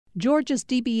Georgia's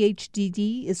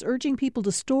DBHDD is urging people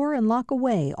to store and lock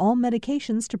away all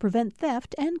medications to prevent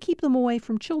theft and keep them away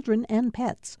from children and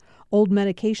pets. Old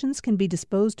medications can be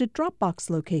disposed at Dropbox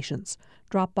locations.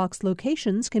 Dropbox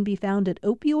locations can be found at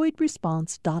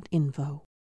opioidresponse.info.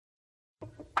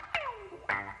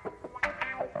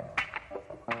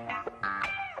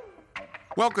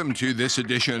 Welcome to this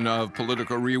edition of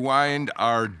Political Rewind,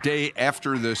 our day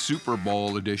after the Super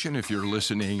Bowl edition, if you're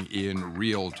listening in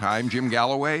real time. Jim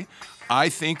Galloway, I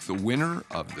think the winner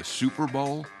of the Super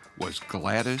Bowl was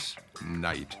Gladys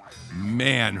Knight.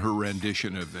 Man, her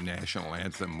rendition of the national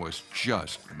anthem was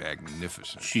just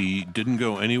magnificent. She didn't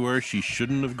go anywhere she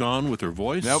shouldn't have gone with her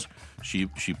voice. Nope. She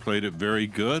played it very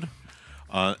good.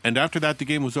 And after that, the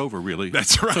game was over. Really,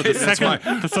 that's right.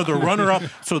 So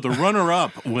the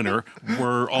runner-up winner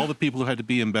were all the people who had to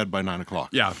be in bed by 9:00.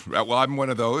 Yeah, well, I'm one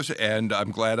of those, and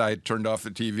I'm glad I turned off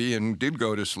the TV and did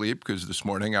go to sleep because this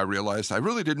morning I realized I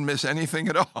really didn't miss anything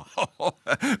at all.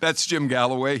 That's Jim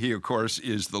Galloway. He, of course,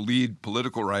 is the lead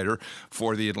political writer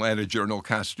for the Atlanta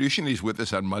Journal-Constitution. He's with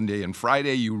us on Monday and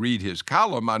Friday. You read his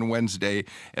column on Wednesday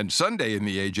and Sunday in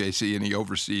the AJC, and he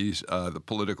oversees the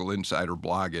Political Insider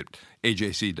blog at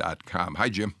AJC.com. Hi,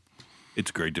 Jim.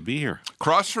 It's great to be here.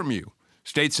 Across from you,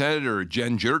 State Senator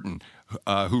Jen Jordan,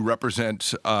 who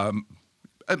represents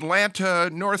Atlanta,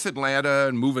 North Atlanta,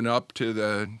 and moving up to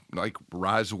the,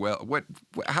 Roswell.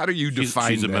 How do you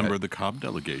define She's a that? member of the Cobb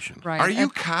delegation. Right. Are you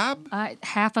Cobb?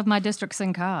 Half of my district's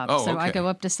in Cobb. Oh, so okay. I go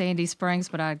up to Sandy Springs,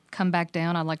 but I come back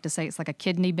down. I like to say it's like a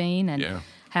kidney bean, and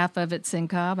half of it's in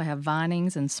Cobb. I have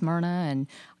Vinings and Smyrna and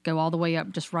go all the way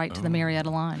up just right to the Marietta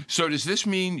line. So does this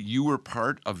mean you were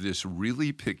part of this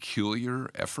really peculiar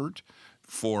effort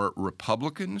for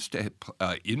Republicans to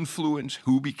influence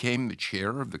who became the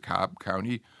chair of the Cobb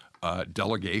County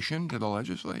delegation to the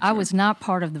legislature? I was not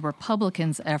part of the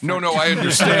Republicans' effort. No, I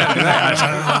understand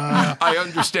that. I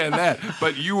understand that.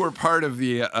 But you were part of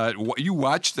the, you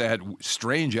watched that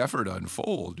strange effort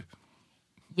unfold.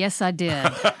 Yes, I did.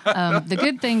 The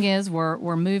good thing is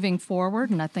we're moving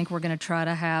forward, and I think we're going to try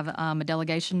to have a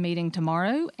delegation meeting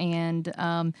tomorrow. And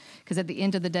because at the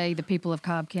end of the day, the people of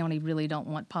Cobb County really don't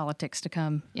want politics to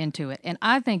come into it. And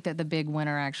I think that the big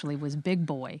winner actually was Big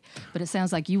Boy. But it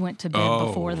sounds like you went to bed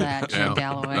before that, Jim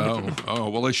Galloway.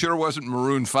 Well, it sure wasn't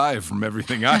Maroon 5 from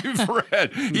everything I've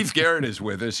read. Heath Garrett is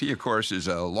with us. He, of course, is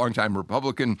a longtime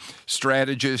Republican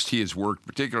strategist. He has worked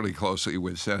particularly closely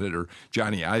with Senator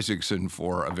Johnny Isakson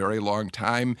for a very long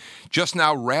time. Just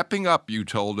now wrapping up, you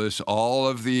told us, all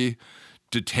of the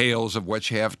details of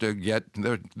what you have to get,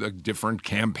 the different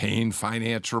campaign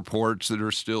finance reports that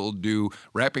are still due,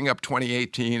 wrapping up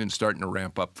 2018 and starting to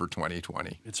ramp up for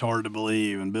 2020. It's hard to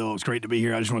believe. And Bill, it's great to be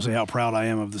here. I just want to say how proud I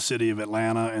am of the city of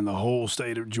Atlanta and the whole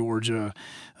state of Georgia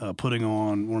putting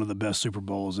on one of the best Super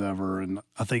Bowls ever. And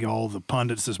I think all the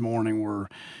pundits this morning were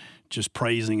just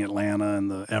praising Atlanta and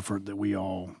the effort that we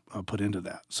all put into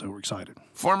that. So we're excited.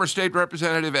 Former State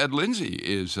Representative Ed Lindsay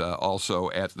is also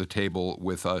at the table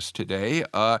with us today.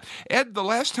 Ed, the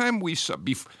last time we saw,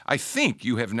 I think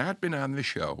you have not been on the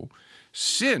show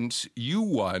since you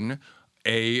won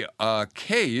a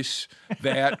case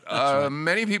that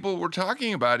many people were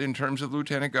talking about in terms of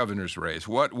lieutenant governor's race.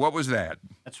 What was that?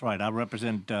 That's right. I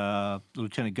represent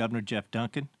Lieutenant Governor Jeff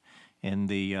Duncan in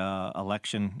the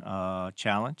election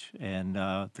challenge, and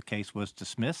the case was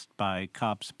dismissed by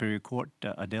Cobb Superior Court,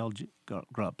 Adele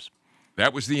Grubbs.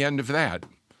 That was the end of that.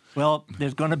 Well,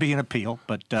 there's going to be an appeal,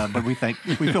 but we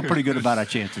feel pretty good about our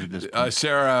chances at this point.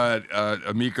 Sarah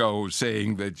Amico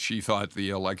saying that she thought the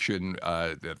election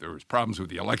that there was problems with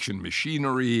the election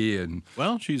machinery and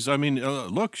well, she's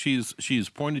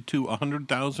pointed to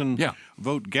 100,000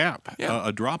 vote gap,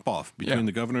 a drop off between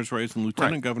the governor's race and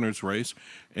lieutenant governor's race,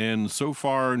 and so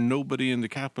far nobody in the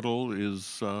Capitol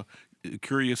is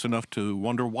curious enough to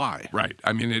wonder why. Right.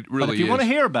 I mean, it really is. But if you want to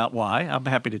hear about why, I'm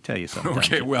happy to tell you something.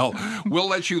 Okay, well, we'll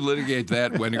let you litigate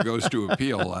that when it goes to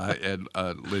appeal, Ed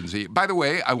Lindsay. By the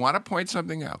way, I want to point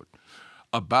something out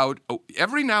about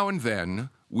every now and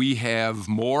then we have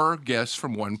more guests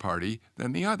from one party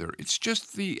than the other. It's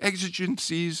just the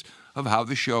exigencies of how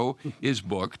the show is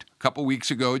booked. A couple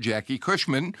weeks ago, Jackie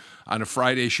Cushman on a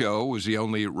Friday show was the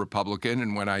only Republican,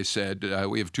 and when I said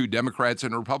we have two Democrats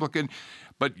and a Republican,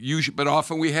 but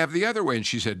often we have the other way. And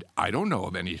she said, I don't know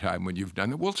of any time when you've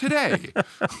done that. Well, today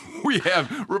we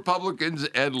have Republicans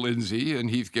Ed Lindsay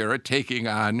and Heath Garrett taking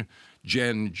on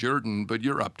Jen Jordan, but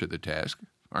you're up to the task,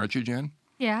 aren't you, Jen?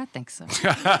 Yeah, I think so.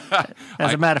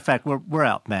 As a matter of fact, we're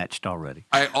outmatched already.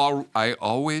 I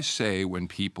always say when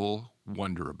people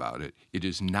wonder about it, it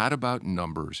is not about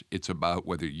numbers. It's about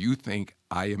whether you think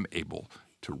I am able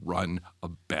to run a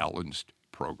balanced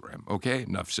program. Okay,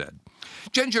 enough said.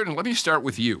 Jen Jordan, let me start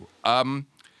with you.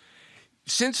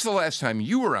 Since the last time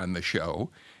you were on the show,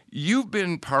 you've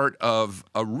been part of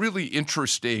a really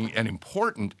interesting and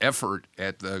important effort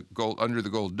at under the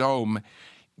Gold Dome.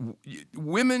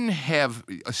 Women have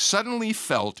suddenly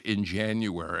felt in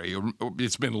January, or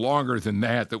it's been longer than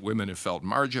that women have felt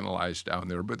marginalized down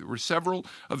there, but there were several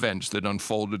events that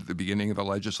unfolded at the beginning of the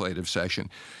legislative session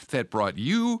that brought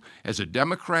you, as a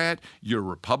Democrat, your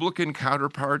Republican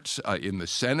counterparts in the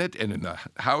Senate and in the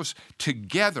House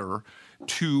together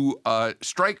to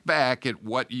strike back at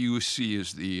what you see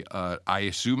as the, I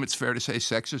assume it's fair to say,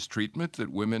 sexist treatment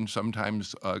that women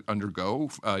sometimes undergo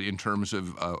in terms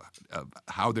of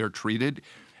how they're treated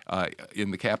in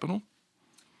the Capitol?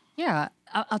 Yeah,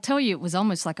 I'll tell you, it was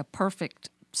almost like a perfect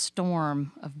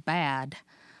storm of bad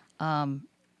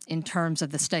in terms of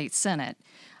the state Senate.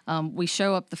 We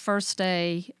show up the first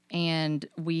day, and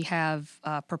we have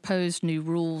proposed new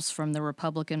rules from the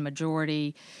Republican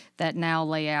majority that now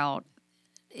lay out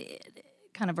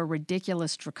kind of a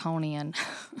ridiculous, draconian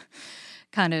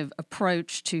kind of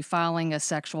approach to filing a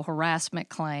sexual harassment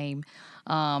claim.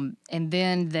 And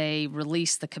then they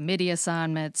released the committee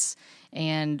assignments,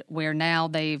 and where now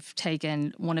they've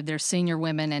taken one of their senior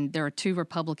women, and there are 2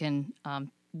 Republican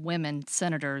women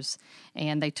senators,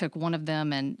 and they took one of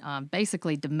them and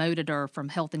basically demoted her from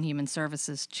Health and Human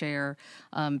Services chair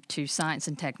to Science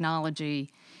and Technology.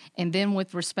 And then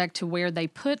with respect to where they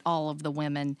put all of the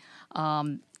women,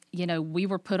 we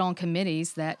were put on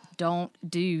committees that don't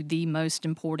do the most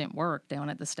important work down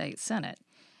at the state Senate.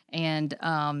 And,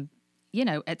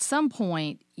 at some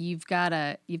point, you've got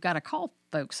to call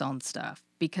folks on stuff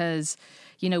because,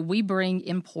 we bring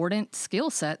important skill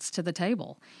sets to the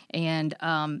table. And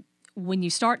when you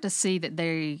start to see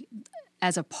that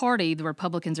as a party, the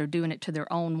Republicans are doing it to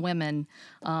their own women,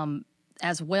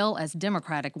 as well as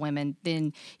Democratic women,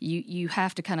 then you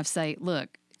have to kind of say,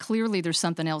 look, clearly there's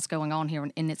something else going on here,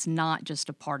 and it's not just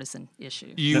a partisan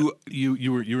issue. You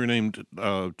were named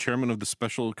chairman of the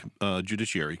Special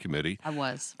Judiciary Committee. I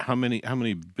was. How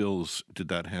many bills did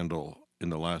that handle in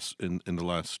the last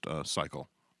cycle?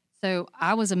 So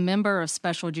I was a member of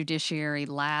Special Judiciary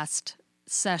last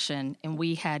session, and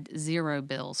we had 0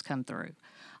 bills come through.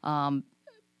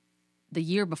 The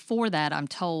year before that, I'm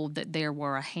told that there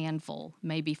were a handful,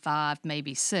 maybe 5,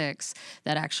 maybe 6,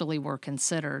 that actually were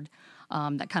considered,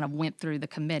 that kind of went through the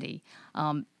committee.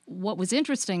 What was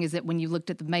interesting is that when you looked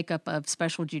at the makeup of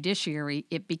Special Judiciary,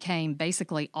 it became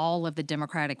basically all of the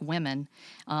Democratic women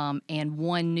and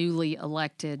one newly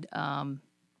elected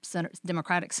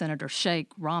Democratic Senator, Sheikh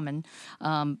Rahman,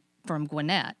 from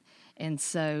Gwinnett. And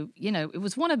so, it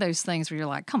was one of those things where you're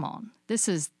like, come on, this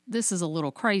is a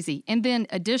little crazy. And then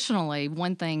additionally,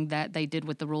 one thing that they did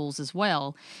with the rules as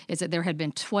well is that there had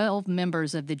been 12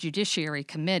 members of the Judiciary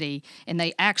Committee, and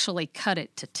they actually cut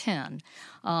it to 10.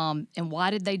 And why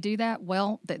did they do that?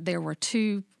 Well, that there were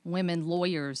 2 women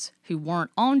lawyers who weren't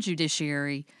on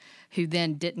Judiciary who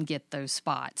then didn't get those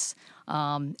spots.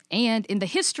 And in the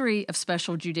history of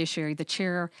Special Judiciary, the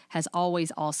chair has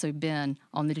always also been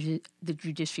on the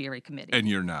Judiciary Committee. And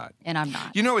you're not. And I'm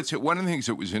not. It's one of the things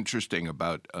that was interesting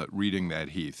about reading that,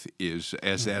 Heath, is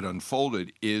as that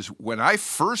unfolded, is when I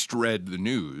first read the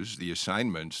news, the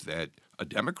assignments that a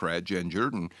Democrat, Jen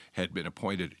Jordan, had been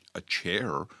appointed a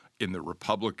chair in the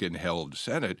Republican-held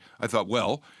Senate, I thought,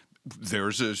 well,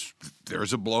 there's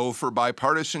a blow for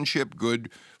bipartisanship,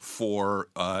 good for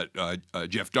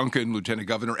Jeff Duncan, Lieutenant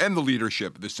Governor, and the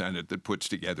leadership of the Senate that puts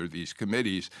together these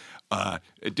committees.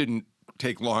 It didn't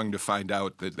take long to find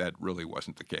out that that really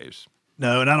wasn't the case.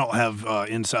 No, and I don't have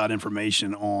inside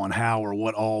information on how or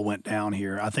what all went down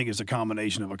here. I think it's a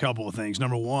combination of a couple of things.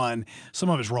 Number one,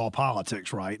 some of it's raw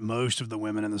politics, right? Most of the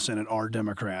women in the Senate are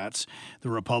Democrats.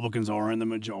 The Republicans are in the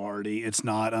majority. It's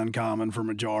not uncommon for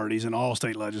majorities in all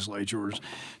state legislatures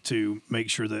to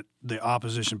make sure that the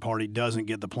opposition party doesn't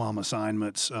get the plum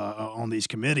assignments on these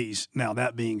committees. Now,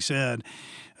 that being said,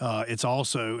 it's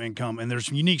also income, and there's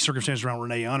unique circumstances around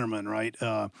Renee Unterman, right?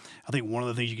 I think one of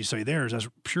the things you can say there is that's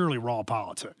purely raw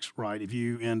politics, right? If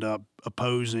you end up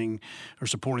opposing or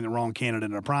supporting the wrong candidate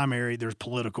in a primary, there's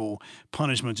political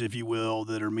punishments, if you will,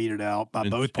 that are meted out by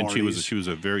both parties. And she was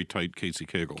a very tight Casey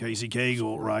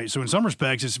Cagle. Right? So in some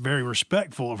respects, it's very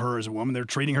respectful of her as a woman. They're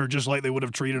treating her just like they would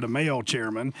have treated a male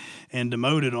chairman and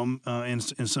demoted them in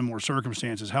similar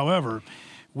circumstances. However,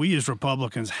 we as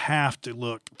Republicans have to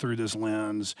look through this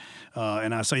lens,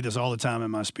 and I say this all the time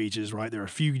in my speeches, right?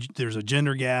 There's a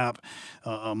gender gap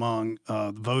among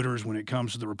voters when it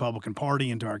comes to the Republican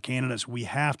Party and to our candidates. We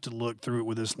have to look through it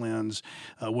with this lens,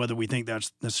 whether we think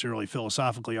that's necessarily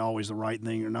philosophically always the right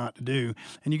thing or not to do,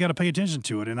 and you got to pay attention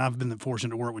to it. And I've been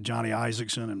fortunate to work with Johnny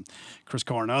Isaacson and Chris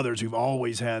Carr and others who've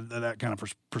always had that kind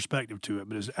of perspective to it,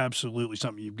 but it's absolutely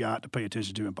something you've got to pay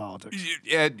attention to in politics.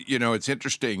 Ed, it's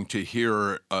interesting to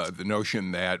hear the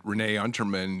notion that Renee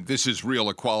Unterman, this is real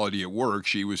equality at work.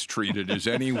 She was treated as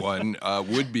anyone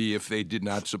would be if they did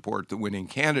not support the winning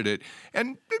candidate.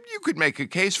 And you could make a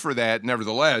case for that.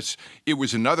 Nevertheless, it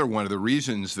was another one of the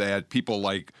reasons that people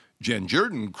like Jen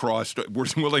Jordan were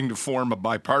willing to form a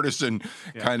bipartisan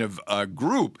kind of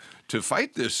group to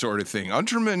fight this sort of thing.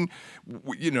 Unterman,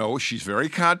 she's very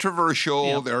controversial.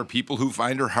 Yep. There are people who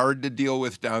find her hard to deal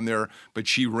with down there, but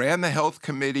she ran the health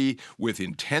committee with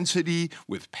intensity,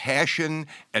 with passion,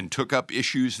 and took up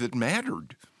issues that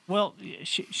mattered. Well,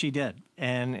 she did.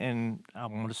 And I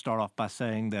want to start off by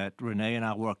saying that Renee and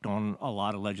I worked on a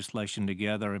lot of legislation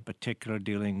together, in particular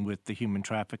dealing with the human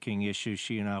trafficking issue.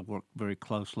 She and I worked very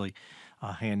closely,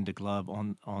 hand to glove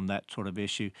on that sort of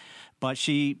issue. But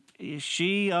she plays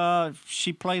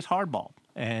hardball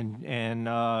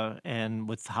and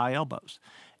with high elbows.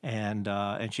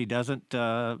 And she doesn't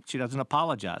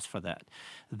apologize for that.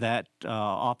 That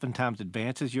oftentimes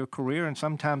advances your career and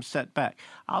sometimes set back.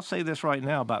 I'll say this right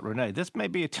now about Renee. This may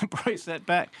be a temporary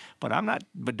setback, but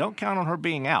don't count on her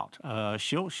being out.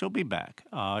 She'll be back.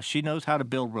 She knows how to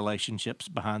build relationships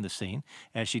behind the scene,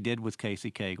 as she did with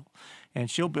Casey Cagle, and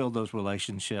she'll build those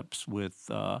relationships with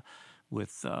the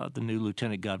new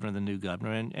lieutenant governor, the new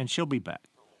governor, and she'll be back.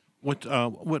 What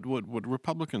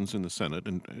Republicans in the Senate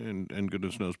and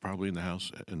goodness knows probably in the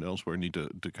House and elsewhere need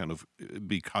to kind of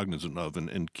be cognizant of,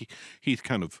 and Heath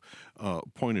kind of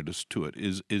pointed us to it,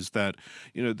 is that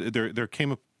there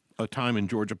came a time in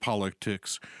Georgia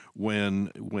politics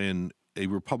when a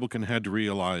Republican had to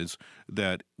realize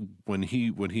that when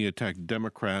he attacked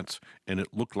Democrats and it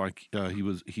looked like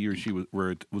he or she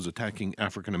was attacking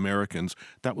African Americans,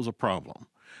 that was a problem.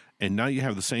 And now you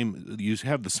have the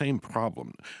same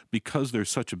problem because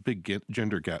there's such a big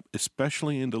gender gap,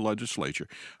 especially in the legislature.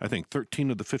 I think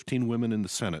 13 of the 15 women in the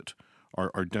Senate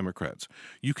are Democrats.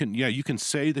 You can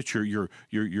say that you're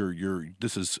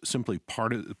this is simply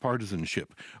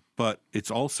partisanship, but it's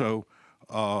also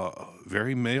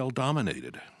very male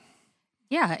dominated.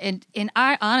 Yeah, and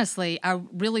I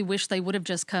really wish they would have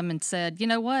just come and said, you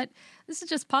know what, this is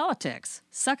just politics.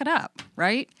 Suck it up,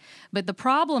 right? But the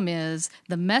problem is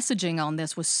the messaging on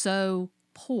this was so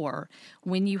poor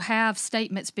when you have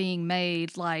statements being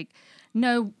made like,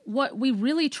 no, what we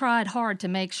really tried hard to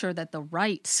make sure that the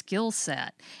right skill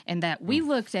set and that we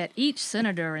looked at each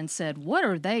senator and said, what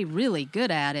are they really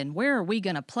good at and where are we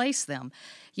going to place them?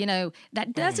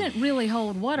 That doesn't really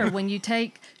hold water when you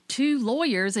take two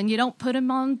lawyers and you don't put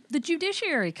them on the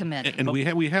Judiciary Committee. And we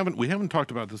haven't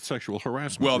talked about the sexual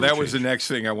harassment. Well, that was the next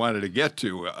thing I wanted to get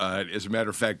to. As a matter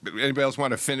of fact, anybody else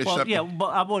want to finish up? Yeah, but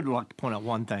I would like to point out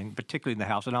one thing, particularly in the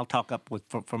House, and I'll talk up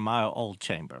from my old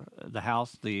chamber. The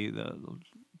House, the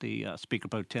Speaker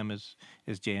Pro Tem is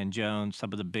Jan Jones.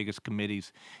 Some of the biggest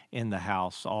committees in the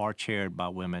House are chaired by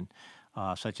women.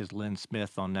 Such as Lynn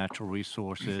Smith on natural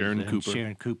resources and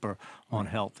Sharon Cooper on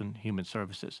health and human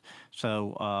services.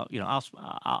 So,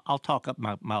 I'll talk up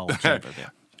my old chamber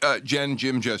there.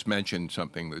 Jim just mentioned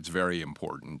something that's very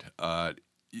important.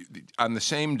 On the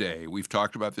same day, we've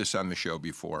talked about this on the show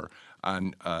before,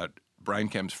 on Brian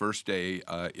Kemp's first day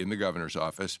in the governor's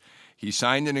office, he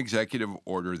signed an executive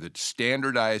order that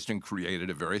standardized and created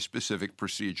a very specific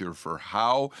procedure for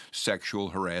how sexual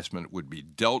harassment would be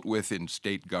dealt with in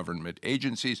state government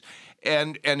agencies,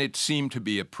 and it seemed to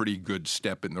be a pretty good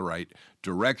step in the right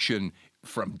direction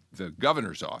from the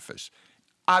governor's office.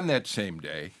 On that same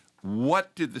day,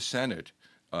 what did the Senate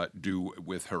do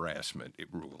with harassment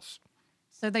rules?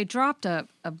 So they dropped a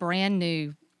brand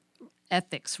new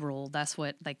ethics rule, that's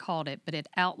what they called it, but it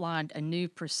outlined a new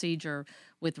procedure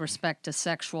with respect to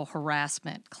sexual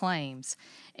harassment claims.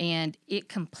 And it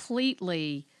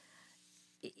completely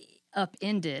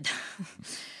upended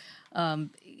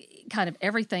kind of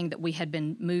everything that we had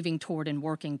been moving toward and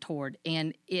working toward.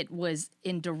 And it was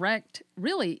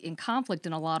really in conflict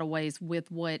in a lot of ways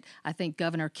with what I think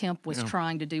Governor Kemp was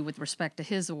trying to do with respect to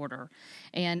his order.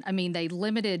 And I mean, they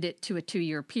limited it to a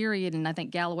 2-year period, and I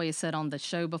think Galloway has said on the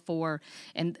show before,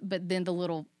 but then the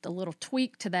little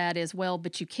tweak to that is, well,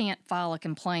 but you can't file a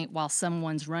complaint while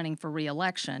someone's running for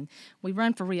re-election. We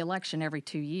run for re-election every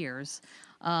 2 years.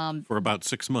 For about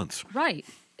 6 months. Right.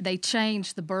 they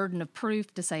changed the burden of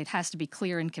proof to say it has to be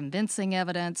clear and convincing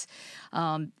evidence.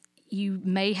 You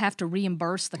may have to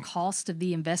reimburse the cost of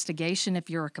the investigation if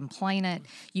you're a complainant.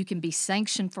 You can be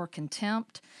sanctioned for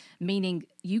contempt, meaning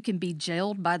you can be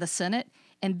jailed by the Senate.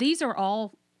 And these are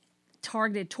all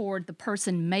targeted toward the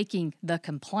person making the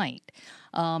complaint.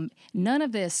 None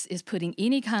of this is putting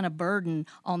any kind of burden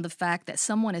on the fact that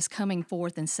someone is coming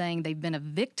forth and saying they've been a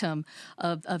victim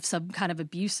of some kind of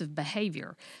abusive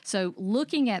behavior. So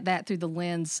looking at that through the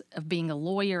lens of being a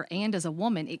lawyer and as a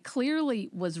woman, it clearly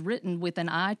was written with an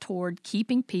eye toward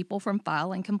keeping people from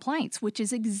filing complaints, which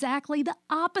is exactly the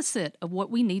opposite of what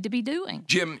we need to be doing.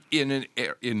 Jim, in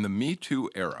the Me Too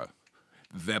era,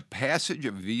 the passage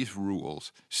of these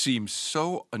rules seems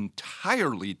so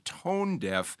entirely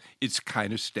tone-deaf, it's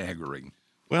kind of staggering.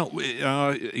 Well,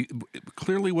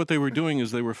 clearly what they were doing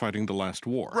is they were fighting the last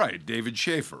war. Right, David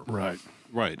Schaefer.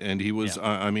 Right, and he was.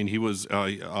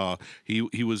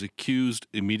 He was accused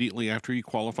immediately after he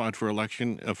qualified for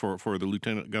election for the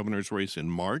lieutenant governor's race in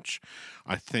March.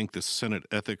 I think the Senate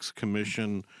Ethics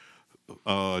Commission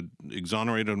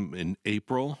exonerated him in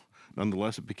April.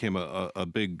 Nonetheless, it became a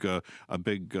big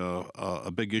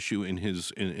issue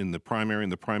in the primary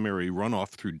runoff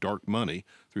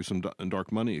through some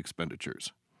dark money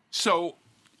expenditures. So,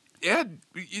 Ed,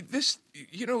 this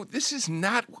is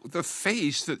not the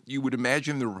face that you would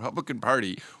imagine the Republican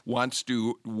Party wants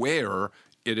to wear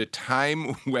at a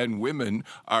time when women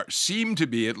seem to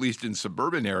be, at least in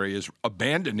suburban areas,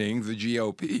 abandoning the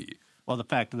GOP. Well, the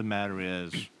fact of the matter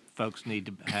is, folks need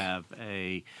to have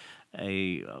a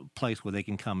place where they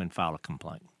can come and file a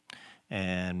complaint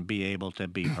and be able to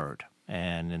be heard.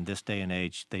 And in this day and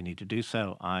age, they need to do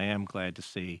so. I am glad to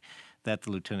see that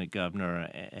the lieutenant governor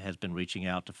has been reaching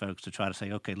out to folks to try to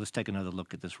say, okay, let's take another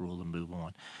look at this rule and move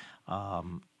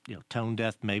on. Tone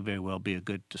deaf may very well be a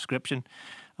good description,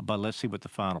 but let's see what the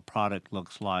final product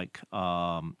looks like.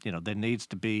 There needs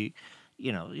to be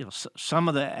some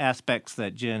of the aspects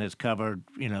that Jen has covered,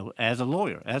 as a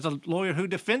lawyer who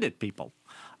defended people.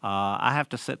 I have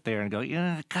to sit there and go,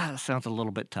 God, that sounds a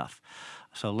little bit tough.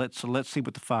 So let's see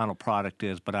what the final product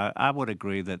is. But I would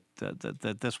agree that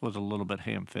this was a little bit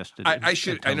ham-fisted.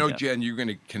 I know, Jen, you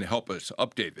can help us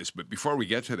update this, but before we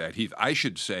get to that, Heath, I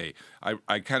should say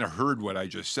I kind of heard what I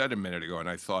just said a minute ago, and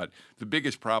I thought the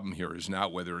biggest problem here is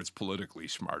not whether it's politically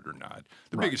smart or not.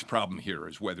 The biggest problem here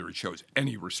is whether it shows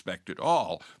any respect at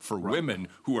all for women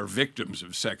who are victims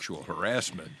of sexual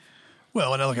harassment.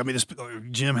 Well, and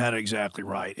look, Jim had it exactly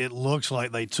right. It looks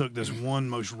like they took this one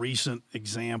most recent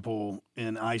example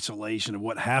in isolation of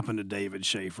what happened to David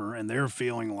Schaefer, and they're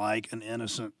feeling like an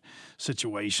innocent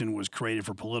situation was created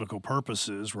for political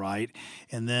purposes, right?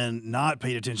 And then not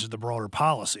paid attention to the broader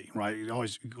policy, right?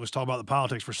 Let's talk about the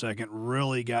politics for a second.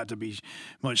 Really got to be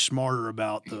much smarter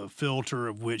about the filter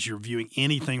of which you're viewing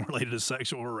anything related to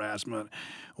sexual harassment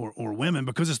or women,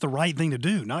 because it's the right thing to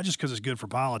do, not just because it's good for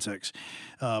politics.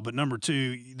 But number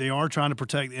two, they are trying to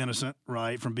protect the innocent,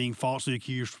 right, from being falsely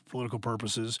accused for political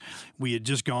purposes. We had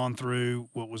just gone through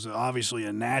what was obviously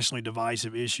a nationally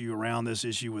divisive issue around this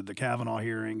issue with the Kavanaugh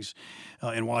hearings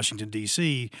in Washington,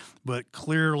 D.C., but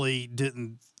clearly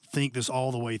didn't think this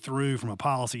all the way through from a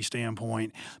policy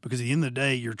standpoint, because at the end of the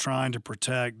day, you're trying to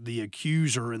protect the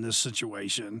accuser in this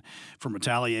situation from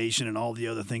retaliation and all the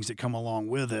other things that come along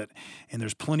with it. And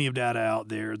there's plenty of data out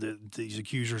there that these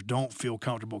accusers don't feel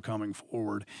comfortable coming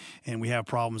forward, and we have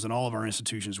problems in all of our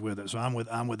institutions with it. So I'm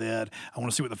with Ed. I want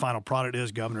to see what the final product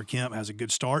is. Governor Kemp has a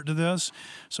good start to this,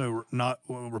 so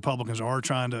Republicans are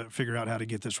trying to figure out how to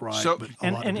get this right. So,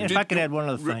 and if I could add one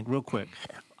other thing real quick.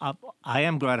 I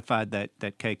am gratified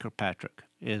that Kay Kirkpatrick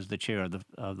is the chair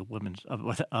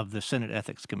of the Senate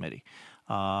Ethics Committee.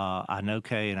 I know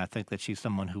Kay, and I think that she's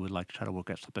someone who would like to try to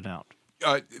work something out.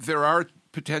 There are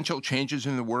potential changes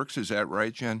in the works. Is that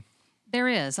right, Jen? There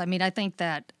is. I mean, I think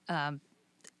that,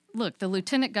 look, the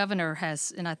lieutenant governor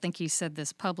has, and I think he said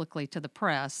this publicly to the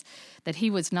press, that he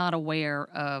was not aware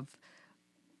of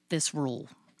this rule,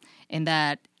 and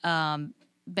that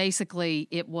basically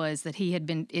it was that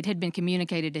it had been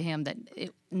communicated to him that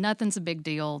nothing's a big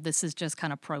deal. This is just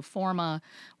kind of pro forma.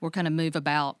 We're going to move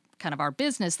about kind of our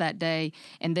business that day.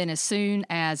 And then as soon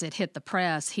as it hit the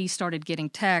press, he started getting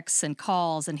texts and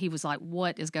calls, and he was like,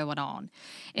 what is going on?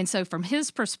 And so from his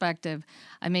perspective,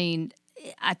 I mean,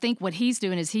 I think what he's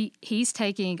doing is he's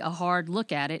taking a hard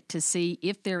look at it to see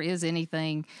if there is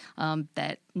anything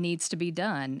that needs to be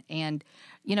done. And,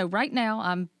 right now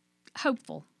I'm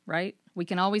hopeful, right? We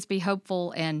can always be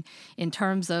hopeful, and in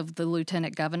terms of the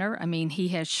lieutenant governor, I mean, he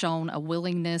has shown a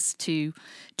willingness to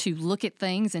look at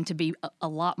things and to be a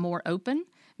lot more open,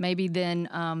 maybe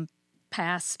than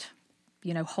past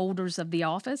holders of the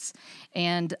office.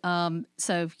 And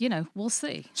so, we'll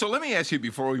see. So let me ask you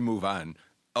before we move on,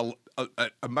 a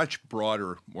much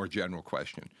broader, more general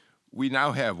question. We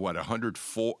now have,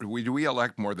 104, we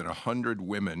elect more than 100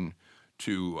 women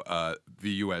to the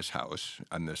U.S. House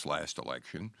on this last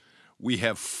election. We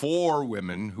have 4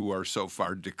 women who are so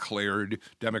far declared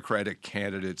Democratic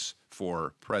candidates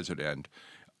for president.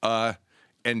 And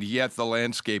yet the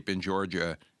landscape in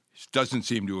Georgia doesn't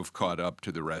seem to have caught up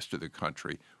to the rest of the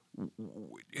country.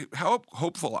 How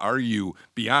hopeful are you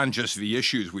beyond just the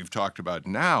issues we've talked about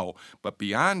now, but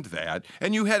beyond that?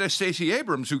 And you had a Stacey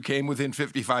Abrams who came within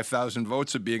 55,000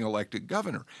 votes of being elected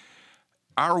governor.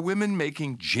 Are women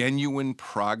making genuine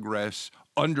progress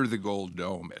under the Gold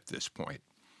Dome at this point?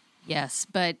 Yes,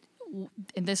 but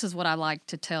and this is what I like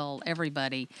to tell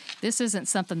everybody, this isn't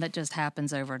something that just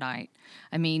happens overnight.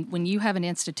 I mean, when you have an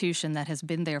institution that has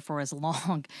been there for as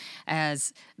long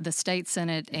as the state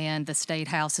Senate and the state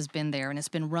House has been there, and it's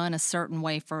been run a certain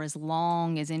way for as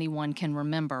long as anyone can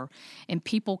remember, and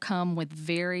people come with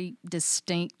very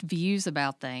distinct views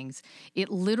about things, it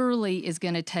literally is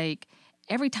going to take,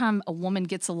 every time a woman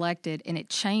gets elected and it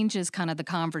changes kind of the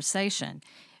conversation,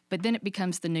 but then it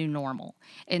becomes the new normal.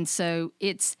 And so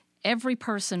it's every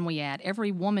person we add,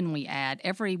 every woman we add,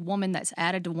 every woman that's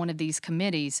added to one of these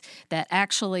committees that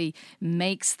actually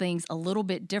makes things a little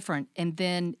bit different, and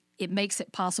then it makes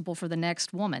it possible for the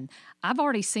next woman. I've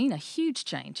already seen a huge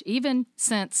change, even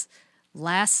since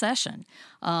last session,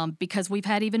 because we've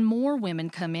had even more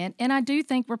women come in. And I do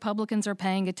think Republicans are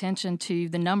paying attention to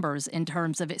the numbers in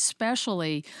terms of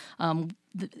especially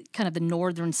kind of the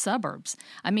northern suburbs.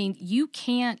 I mean, you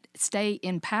can't stay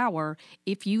in power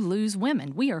if you lose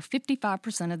women. We are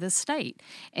 55% of this state.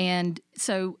 And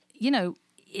so,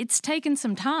 it's taken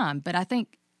some time, but I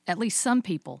think at least some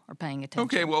people are paying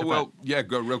attention. Okay, well, yeah,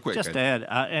 go real quick. Just to add,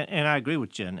 and I agree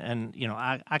with Jen, and,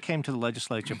 I came to the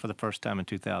legislature for the first time in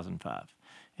 2005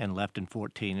 and left in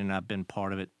 2014, and I've been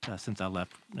part of it since I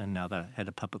left, and now that I had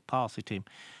a public policy team.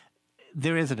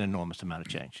 There is an enormous amount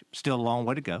of change. Still a long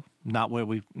way to go. Not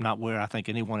where I think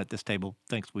anyone at this table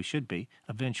thinks we should be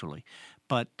eventually.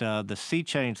 But the sea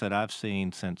change that I've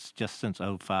seen since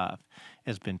 2005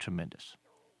 has been tremendous.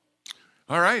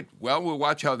 All right. Well, we'll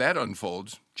watch how that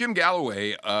unfolds. Jim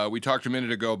Galloway, we talked a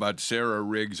minute ago about Sarah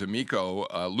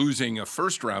Riggs-Amico losing a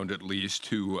first round at least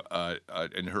to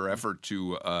in her effort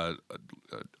to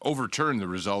overturn the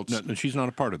results. No, she's not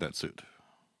a part of that suit.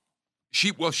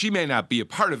 She may not be a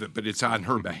part of it, but it's on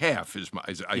her behalf,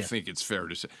 I think it's fair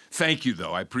to say. Thank you,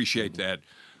 though. I appreciate that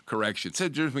correction.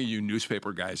 Said generally, you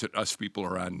newspaper guys, that us people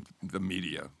are on the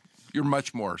media. You're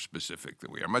much more specific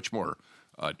than we are. Much more,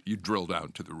 you drill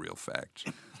down to the real facts.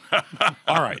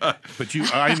 All right, but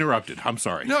I interrupted. I'm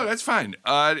sorry. No, that's fine.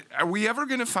 Are we ever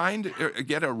going to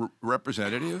get a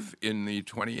representative in the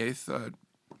 28th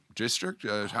district,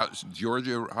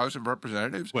 Georgia House of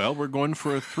Representatives? Well, we're going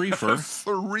for a 3-fer.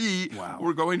 3. Wow.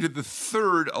 We're going to the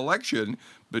 3rd election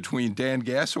between Dan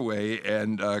Gassaway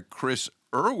and Chris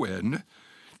Irwin.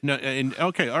 No, and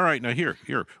okay, all right. Now here,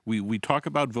 we talk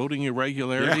about voting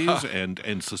irregularities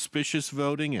and suspicious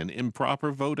voting and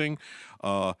improper voting.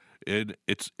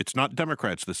 It's not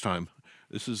Democrats this time.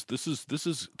 This has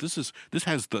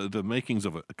the makings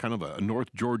of a kind of a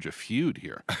North Georgia feud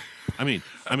here. I mean,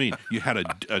 you had a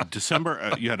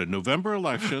December, you had a November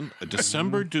election, a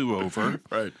December do-over,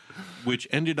 right, which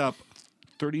ended up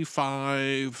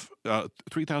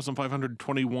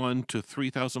 3,521 to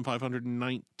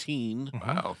 3,519.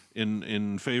 Wow.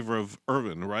 In favor of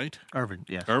Irvin, right? Irvin,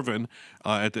 yes. Irvin,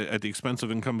 at the expense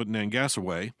of incumbent Dan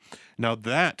Gassaway. Now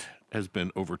that has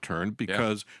been overturned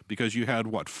because you had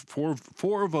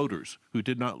four voters who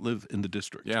did not live in the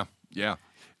district. Yeah.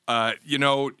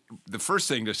 The first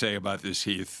thing to say about this,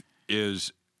 Heath,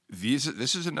 is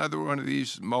this is another one of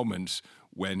these moments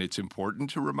when it's important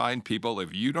to remind people,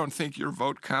 if you don't think your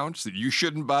vote counts, that you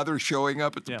shouldn't bother showing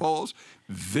up at the polls.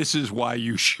 This is why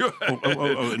you should.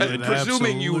 And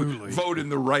presuming you vote in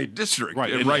the right district,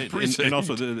 right precinct. And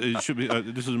also, it should be.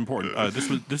 This is important.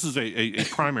 This is a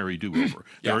primary do-over.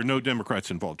 There are no Democrats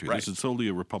involved here. This is solely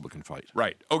a Republican fight.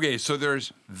 Right. Okay. So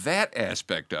there's that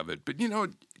aspect of it, but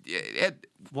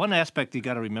one aspect you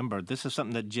got to remember. This is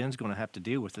something that Jen's going to have to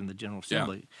deal with in the General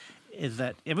Assembly. Is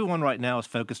that everyone right now is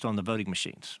focused on the voting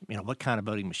machines, what kind of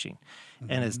voting machine.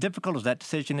 Mm-hmm. And as difficult as that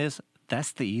decision is,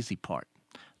 that's the easy part.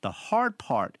 The hard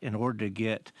part in order to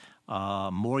get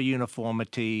more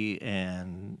uniformity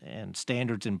and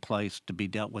standards in place to be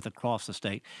dealt with across the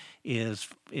state is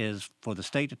for the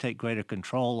state to take greater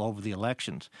control over the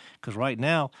elections. Because right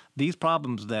now, these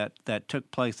problems that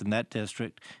took place in that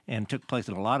district and took place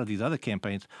in a lot of these other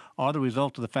campaigns are the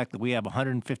result of the fact that we have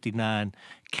 159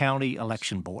 county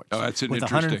election boards with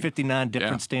 159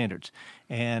 different standards.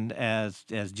 And as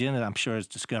Jen, I'm sure, is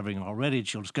discovering already, and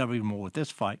she'll discover even more with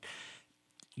this fight,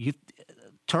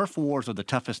 turf wars are the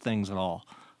toughest things at all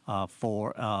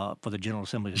for the General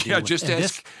Assembly to deal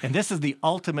with. And this is the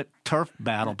ultimate turf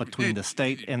battle between the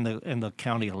state and the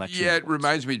county election. Yeah, it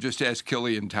reminds me, just ask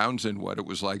Killian Townsend what it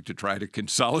was like to try to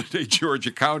consolidate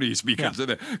Georgia counties because of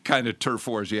the kind of turf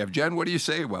wars you have. Jen, what do you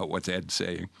say about what's Ed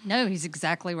saying? No, he's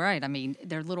exactly right. I mean,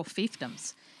 they're little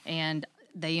fiefdoms, and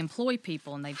they employ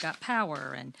people and they've got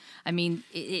power. And I mean,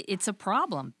 it's a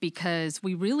problem because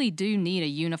we really do need a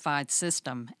unified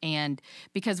system. And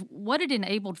because what it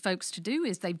enabled folks to do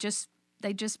is they just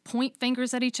point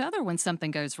fingers at each other when something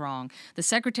goes wrong. The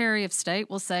Secretary of State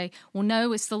will say, well,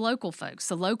 no, it's the local folks.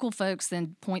 The local folks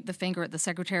then point the finger at the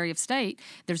Secretary of State.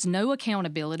 There's no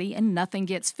accountability and nothing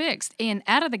gets fixed. And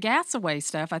out of the gas-away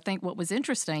stuff, I think what was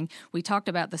interesting, we talked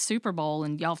about the Super Bowl,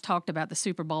 and y'all talked about the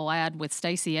Super Bowl ad with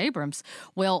Stacey Abrams.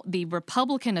 Well, the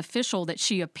Republican official that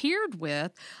she appeared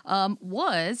with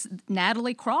was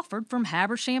Natalie Crawford from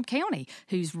Habersham County,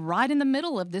 who's right in the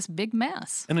middle of this big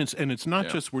mess. And it's not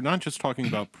just, we're not just talking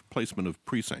about placement of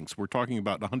precincts. We're talking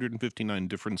about 159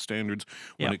 different standards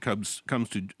when it comes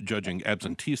to judging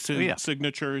absentee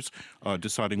signatures,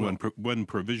 deciding when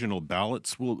provisional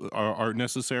ballots are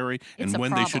necessary, and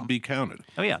when they should be counted.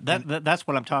 Oh yeah, that's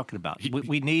what I'm talking about.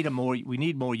 We need more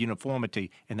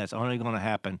uniformity, and that's only going to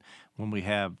happen when we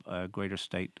have a greater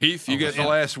state. Heath, you get the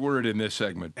last word in this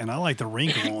segment. And I like the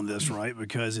wrinkle on this, right?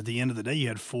 Because at the end of the day, you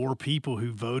had 4 people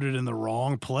who voted in the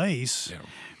wrong place.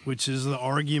 Which is the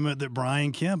argument that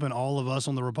Brian Kemp and all of us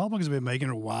on the Republicans have been making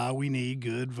of why we need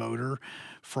good voter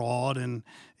fraud and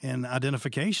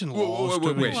identification laws.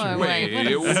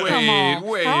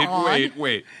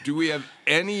 Wait. Do we have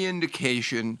any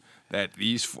indication that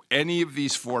any of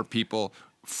these 4 people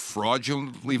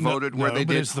fraudulently voted where they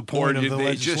did? It's the point of the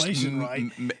legislation, right?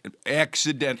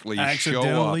 Accidentally show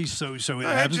up. So it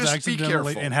happens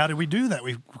accidentally. And how did we do that?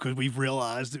 Because we've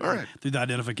realized through the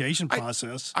identification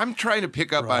process. I'm trying to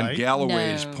pick up on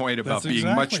Galloway's point about being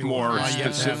much more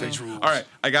specific. All right,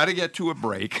 I got to get to a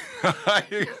break.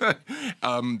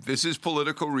 This is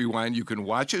Political Rewind. You can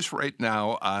watch us right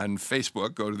now on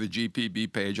Facebook. Go to the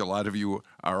GPB page. A lot of you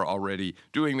are already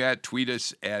doing that. Tweet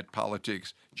us at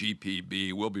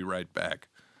PoliticsGPB. We'll be right back.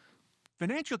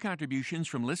 Financial contributions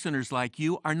from listeners like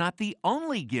you are not the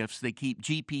only gifts that keep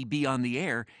GPB on the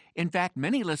air. In fact,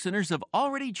 many listeners have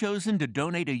already chosen to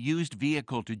donate a used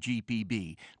vehicle to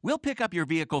GPB. We'll pick up your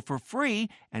vehicle for free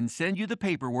and send you the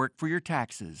paperwork for your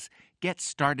taxes. Get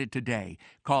started today.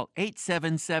 Call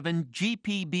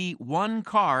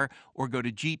 877-GPB-1CAR or go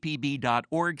to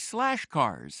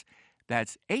gpb.org/cars.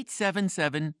 That's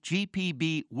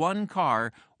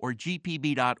 877-GPB-1CAR or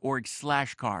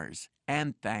gpb.org/cars.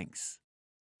 And thanks.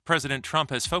 President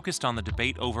Trump has focused on the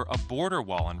debate over a border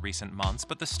wall in recent months,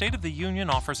 but the State of the Union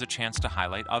offers a chance to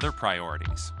highlight other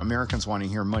priorities. Americans want to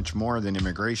hear much more than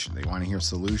immigration. They want to hear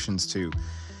solutions to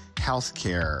health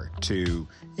care, to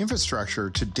infrastructure,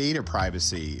 to data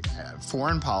privacy,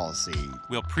 foreign policy.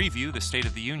 We'll preview the State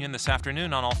of the Union this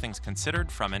afternoon on All Things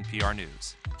Considered from NPR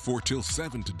News. 4 till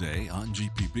 7 today on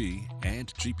GPB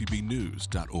and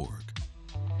gpbnews.org.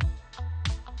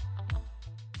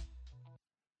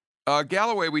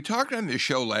 Galloway, we talked on this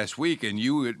show last week, and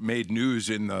you had made news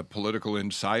in the Political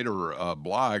Insider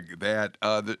blog that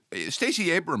the Stacey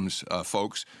Abrams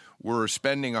folks were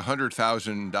spending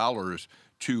 $100,000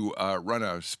 to run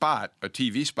a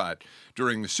TV spot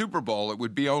during the Super Bowl. It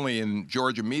would be only in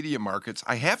Georgia media markets.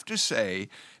 I have to say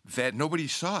that nobody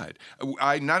saw it.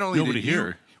 Nobody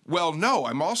here. Well, no,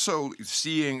 I'm also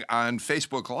seeing on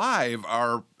Facebook Live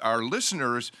our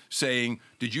listeners saying,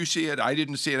 did you see it? I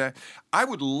didn't see it. I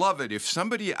would love it if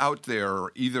somebody out there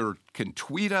either can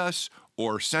tweet us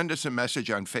or send us a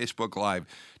message on Facebook Live.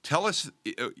 Tell us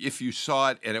if you saw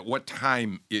it and at what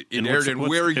time it aired and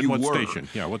where you were. What station?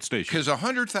 Yeah, what station? Because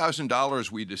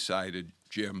 $100,000, we decided,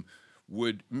 Jim,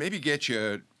 would maybe get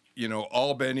you,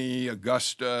 Albany,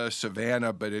 Augusta,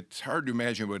 Savannah, but it's hard to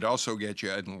imagine it would also get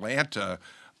you Atlanta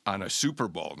on a Super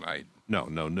Bowl night. No.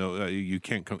 You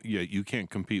can't. You can't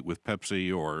compete with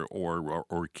Pepsi or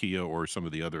Kia or some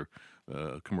of the other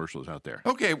commercials out there.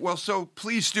 Okay, well, so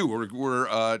please do.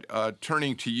 We're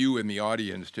turning to you in the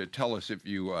audience to tell us if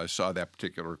you saw that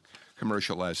particular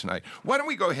commercial last night. Why don't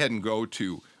we go ahead and go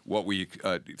to what we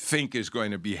think is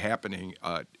going to be happening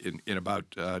in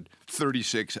about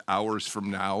 36 hours from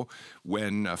now,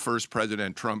 when first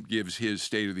President Trump gives his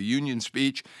State of the Union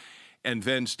speech, and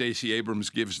then Stacey Abrams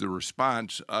gives the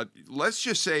response. Let's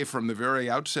just say from the very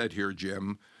outset here,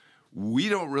 Jim, we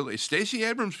don't really, Stacey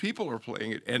Abrams' people are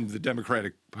playing it, and the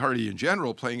Democratic Party in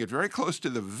general, playing it very close to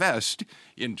the vest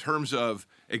in terms of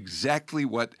exactly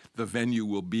what the venue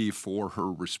will be for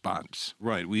her response.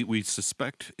 Right. We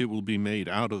suspect it will be made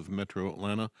out of Metro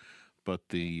Atlanta, but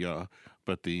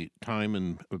the time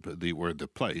and the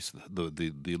place,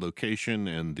 the location,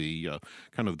 and the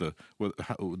kind of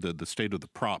the state of the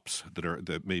props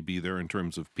that may be there in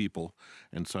terms of people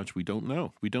and such, we don't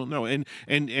know.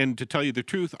 And to tell you the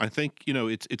truth, I think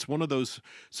it's one of those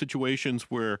situations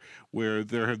where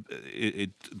there have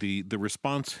the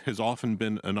response has often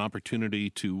been an opportunity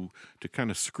to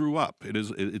kind of screw up.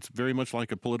 It's very much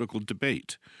like a political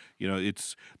debate.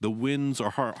 It's the wins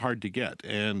are hard to get,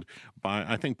 and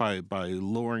I think by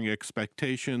lowering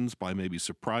expectations, by maybe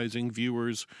surprising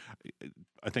viewers,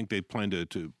 I think they plan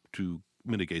to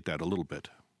mitigate that a little bit.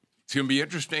 It's going to be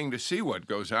interesting to see what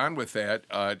goes on with that.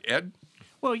 Ed?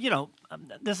 Well,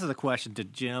 this is a question to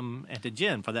Jim and to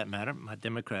Jen, for that matter, my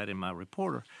Democrat and my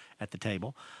reporter at the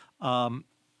table.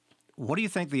 What do you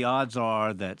think the odds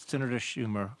are that Senator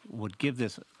Schumer would give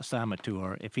this assignment to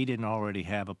her if he didn't already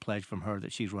have a pledge from her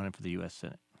that she's running for the U.S.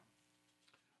 Senate?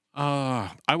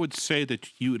 I would say that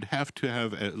you would have to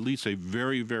have at least a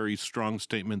very, very strong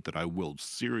statement that I will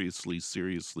seriously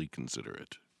consider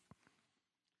it.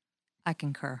 I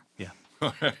concur. Yeah.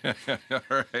 All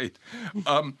right.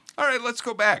 All right, let's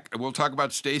go back. We'll talk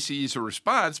about Stacey's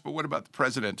response, but what about the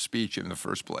president's speech in the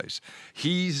first place?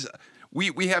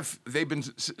 They've been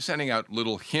sending out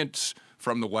little hints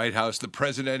from the White House. The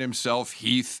president himself,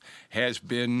 Heath, has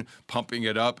been pumping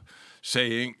it up,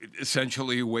 saying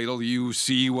essentially, wait till you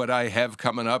see what I have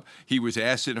coming up. He was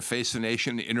asked in a Face the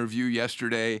Nation interview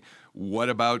yesterday, what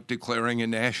about declaring a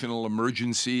national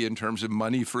emergency in terms of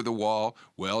money for the wall?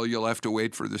 Well, you'll have to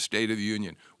wait for the State of the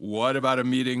Union. What about a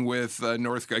meeting with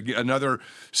another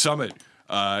summit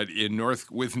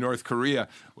with North Korea?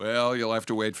 Well, you'll have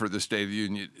to wait for the State of the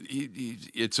Union.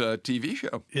 It's a TV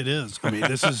show. It is. I mean,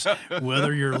 this is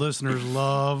whether your listeners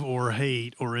love or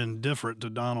hate or indifferent to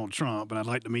Donald Trump, and I'd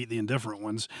like to meet the indifferent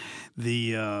ones.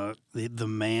 The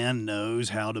man knows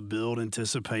how to build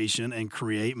anticipation and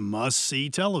create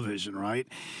must-see television, right?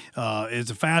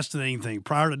 It's a fascinating thing.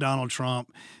 Prior to Donald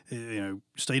Trump,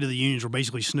 State of the Unions were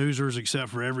basically snoozers except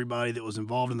for everybody that was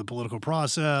involved in the political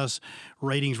process.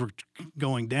 Ratings were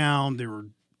going down. There were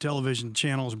television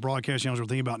channels, broadcast channels were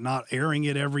thinking about not airing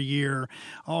it every year,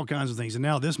 all kinds of things. And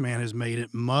now this man has made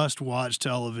it must-watch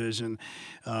television,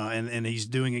 and he's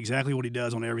doing exactly what he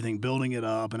does on everything, building it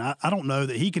up. And I don't know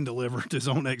that he can deliver to his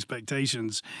own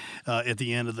expectations at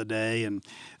the end of the day.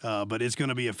 But it's going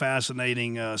to be a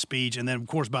fascinating speech. And then, of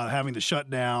course, by having the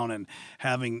shutdown and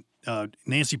having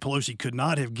Nancy Pelosi could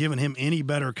not have given him any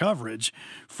better coverage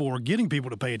for getting people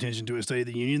to pay attention to his State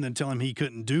of the Union than telling him he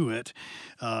couldn't do it.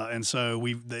 And so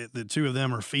the two of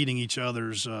them are feeding each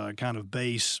other's kind of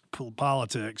base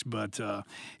politics. But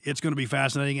it's going to be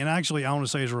fascinating. And actually, I want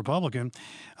to say as a Republican,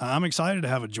 I'm excited to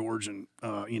have a Georgian,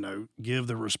 give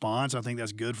the response. I think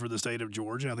that's good for the state of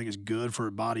Georgia. I think it's good for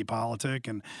body politic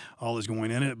and all that's going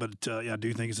in it. But I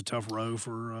do think it's a tough row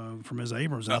for Ms.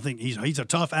 Abrams. And I think he's a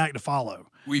tough act to follow.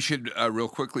 We should real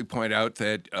quickly point out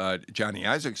that Johnny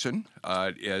Isakson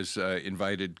has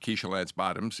invited Keisha Lance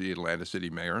Bottoms, the Atlanta city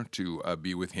mayor, to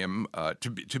be with him,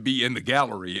 to be in the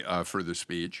gallery for the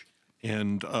speech.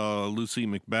 And Lucy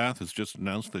McBath has just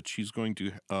announced that she's going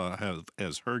to have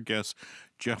as her guest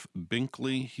Jeff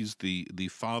Binkley. He's the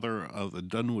father of a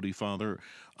Dunwoody father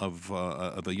of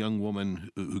a young woman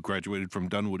who graduated from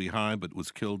Dunwoody High but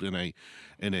was killed in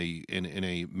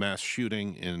a mass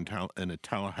shooting in a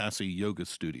Tallahassee yoga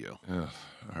studio.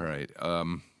 All right,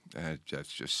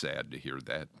 that's just sad to hear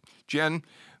that. Jen,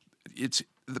 it's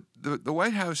the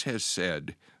White House has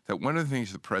said that one of the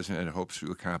things the president hopes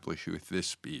to accomplish with this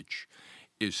speech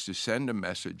is to send a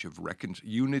message of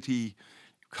unity,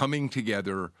 coming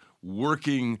together,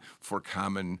 working for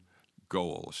common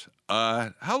goals.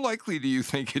 How likely do you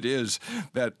think it is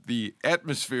that the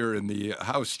atmosphere in the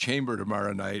House chamber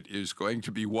tomorrow night is going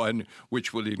to be one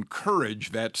which would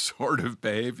encourage that sort of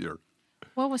behavior?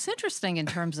 Well, what's interesting in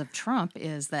terms of Trump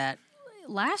is that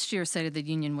last year's State of the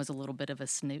Union was a little bit of a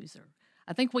snoozer.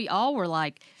 I think we all were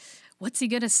like, what's he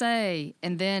going to say?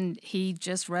 And then he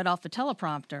just read off the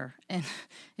teleprompter, and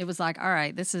it was like, all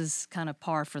right, this is kind of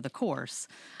par for the course.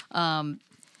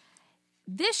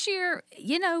 This year,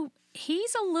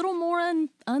 he's a little more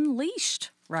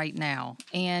unleashed right now.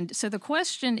 And so the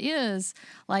question is,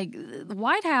 like, the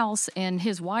White House and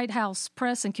his White House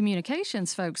press and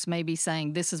communications folks may be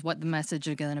saying this is what the message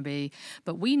is going to be.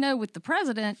 But we know with the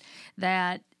president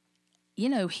that, you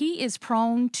know, he is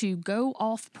prone to go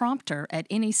off prompter at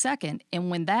any second. And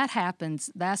when that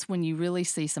happens, that's when you really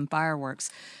see some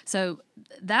fireworks. So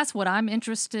that's what I'm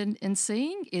interested in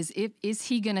seeing is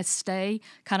he going to stay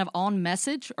kind of on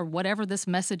message or whatever this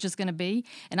message is going to be?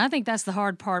 And I think that's the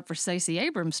hard part for Stacey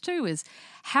Abrams, too, is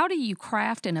how do you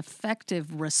craft an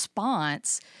effective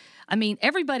response? I mean,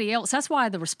 everybody else, that's why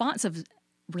the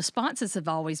responses have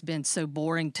always been so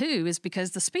boring, too, is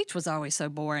because the speech was always so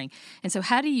boring. And so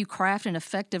how do you craft an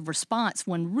effective response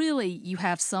when really you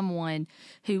have someone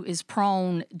who is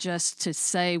prone just to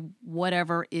say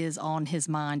whatever is on his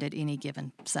mind at any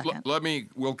given second?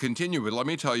 We'll continue, but let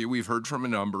me tell you, we've heard from a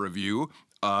number of you.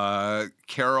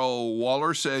 Carol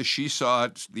Waller says she saw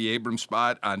the Abrams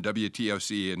spot on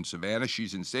WTOC in Savannah.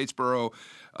 She's in Statesboro.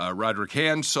 Roderick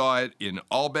Hand saw it in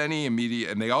Albany,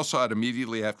 and they all saw it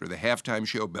immediately after the halftime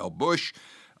show. Belle Bush,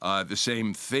 the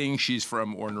same thing. She's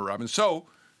from Warner Robins. So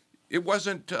it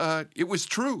wasn't. It was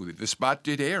true. The spot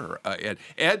did air.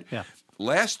 Ed,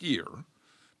 last year,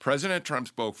 President Trump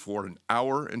spoke for an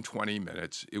hour and 20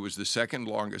 minutes. It was the second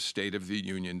longest State of the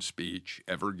Union speech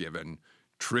ever given.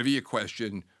 Trivia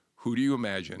question. Who do you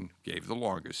imagine gave the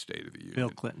longest State of the Union? Bill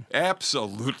Clinton.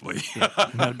 Absolutely.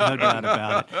 No doubt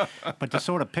about it. But to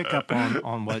sort of pick up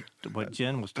on what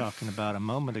Jen was talking about a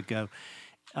moment ago,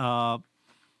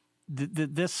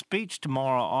 this speech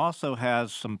tomorrow also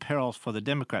has some perils for the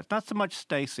Democrats. Not so much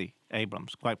Stacey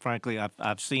Abrams. Quite frankly,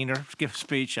 I've seen her give a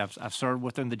speech. I've served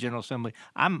within the General Assembly.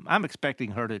 I'm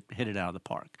expecting her to hit it out of the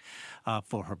park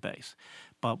for her base.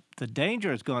 But the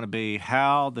danger is going to be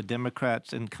how the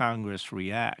Democrats in Congress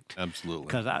react. Absolutely.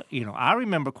 Because I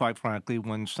remember, quite frankly,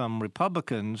 when some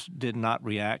Republicans did not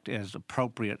react as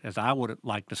appropriate as I would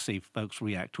like to see folks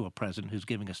react to a president who's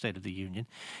giving a State of the Union,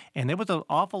 and there was an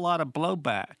awful lot of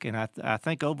blowback. And I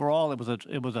think overall it was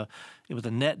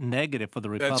a net negative for the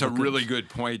Republicans. That's a really good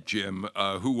point, Jim.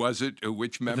 Who was it?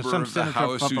 Which member of the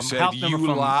House who said House you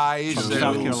lied from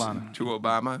South Carolina to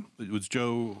Obama? It was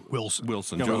Joe Wilson.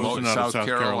 Joe Wilson out of South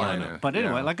Carolina. But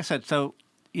anyway, like I said, so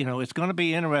it's going to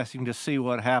be interesting to see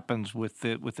what happens with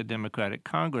the Democratic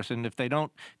Congress, and if they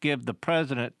don't give the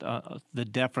president the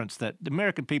deference that the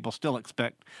American people still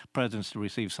expect presidents to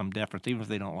receive some deference, even if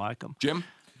they don't like them. Jim.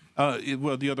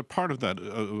 Well, the other part of that,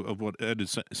 of what Ed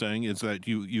is saying, is that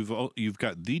you've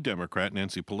got the Democrat,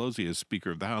 Nancy Pelosi, as Speaker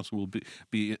of the House, who will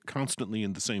be constantly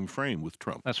in the same frame with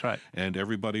Trump. That's right. And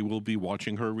everybody will be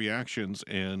watching her reactions,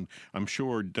 and I'm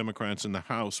sure Democrats in the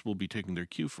House will be taking their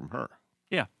cue from her.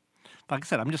 Yeah. Like I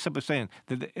said, I'm just simply saying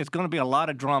that it's going to be a lot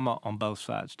of drama on both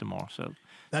sides tomorrow. So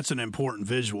that's an important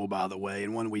visual, by the way,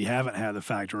 and one we haven't had the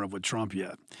factor of with Trump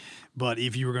yet. But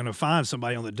if you were going to find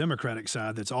somebody on the Democratic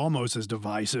side that's almost as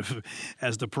divisive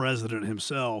as the president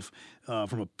himself,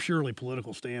 from a purely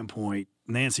political standpoint,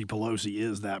 Nancy Pelosi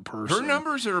is that person. Her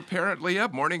numbers are apparently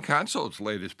up. Morning Consult's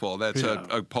latest poll, that's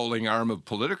a polling arm of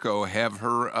Politico, have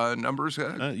her numbers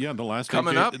the last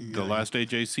coming up. The last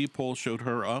AJC poll showed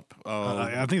her up.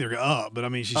 I think they're up, but I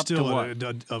mean, she's still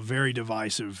a very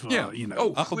divisive,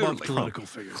 political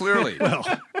figure. Clearly. Well,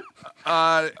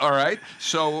 all right.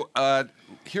 So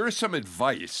here's some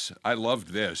advice. I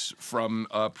loved this from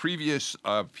previous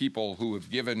people who have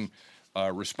given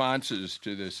responses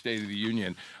to the State of the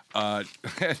Union.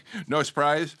 No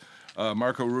surprise,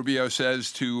 Marco Rubio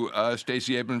says to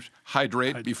Stacey Abrams,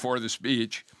 hydrate before the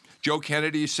speech. Joe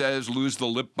Kennedy says, lose the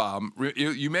lip balm.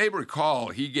 You may recall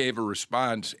he gave a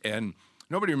response, and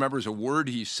nobody remembers a word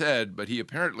he said, but he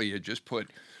apparently had just put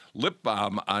lip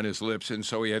balm on his lips, and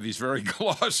so he had these very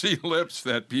glossy lips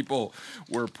that people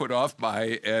were put off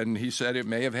by, and he said it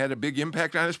may have had a big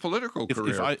impact on his political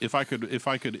career. If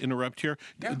I could interrupt here,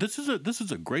 this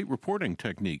is a great reporting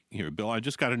technique here, Bill. I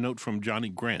just got a note from Johnny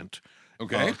Grant.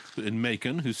 Okay. In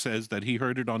Macon, who says that he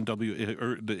heard it on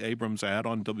the Abrams ad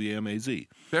on WMAZ.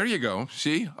 There you go.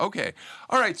 See? Okay.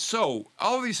 All right. So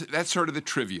all these, that's sort of the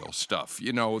trivial stuff,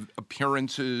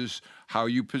 appearances, how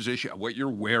you position, what you're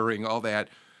wearing, all that.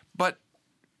 But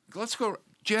let's go,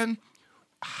 Jen.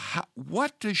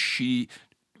 What does she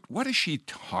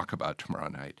talk about tomorrow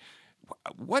night?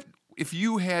 What if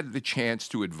you had the chance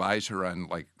to advise her on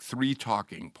like 3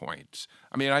 talking points?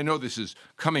 I mean, I know this is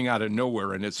coming out of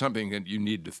nowhere, and it's something that you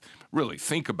need to really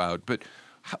think about. But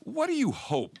what do you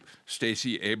hope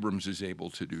Stacey Abrams is able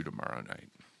to do tomorrow night?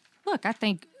 Look, I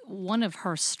think one of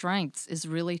her strengths is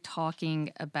really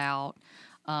talking about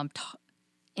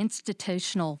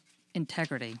institutional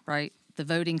integrity, right? The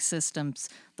voting systems,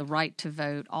 the right to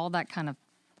vote, all that kind of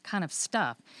kind of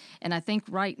stuff. And I think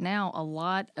right now a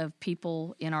lot of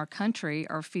people in our country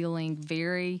are feeling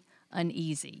very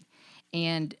uneasy.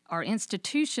 And our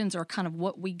institutions are kind of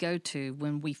what we go to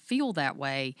when we feel that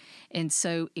way. And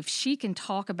so if she can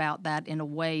talk about that in a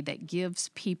way that gives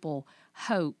people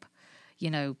hope,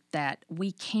 that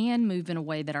we can move in a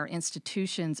way that our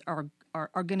institutions are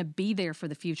going to be there for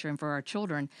the future and for our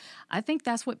children, I think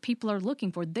that's what people are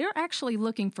looking for. They're actually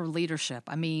looking for leadership.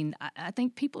 I mean, I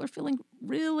think people are feeling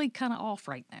really kind of off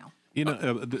right now.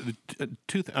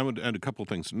 I would add a couple of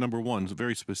things. Number one is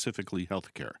very specifically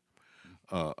health care.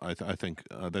 I think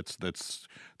that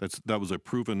was a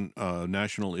proven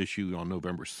national issue on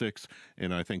November 6th,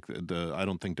 and I think I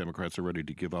don't think Democrats are ready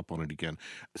to give up on it again.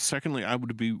 Secondly,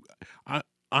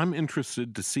 I'm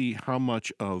interested to see how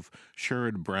much of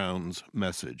Sherrod Brown's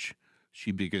message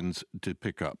she begins to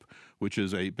pick up, which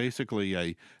is basically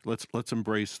a let's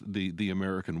embrace the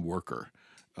American worker.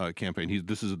 Campaign.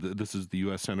 This is the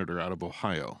U.S. Senator out of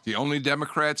Ohio. The only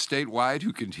Democrat statewide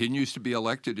who continues to be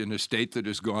elected in a state that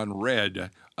has gone red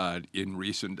in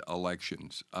recent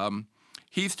elections.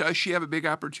 Heath, does she have a big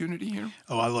opportunity here?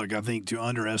 I think to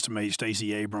underestimate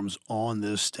Stacey Abrams on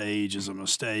this stage is a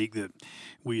mistake that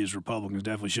we as Republicans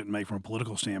definitely shouldn't make from a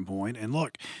political standpoint. And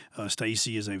look,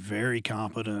 Stacey is a very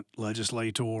competent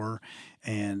legislator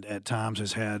and at times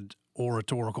has had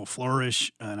oratorical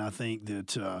flourish, and I think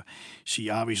that she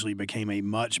obviously became a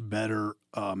much better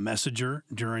messenger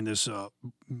during this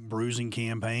bruising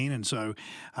campaign, and so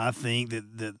I think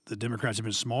that the Democrats have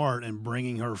been smart in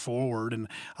bringing her forward, and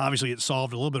obviously it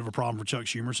solved a little bit of a problem for Chuck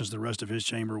Schumer since the rest of his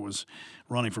chamber was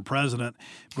running for president.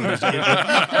 But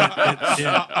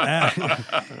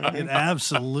it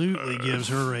absolutely gives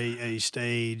her a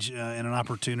stage and an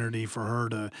opportunity for her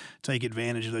to take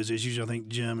advantage of those issues. I think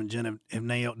Jim and Jen have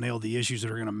nailed the issues that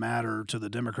are going to matter to the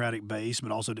Democratic base,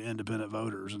 but also to independent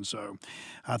voters, and so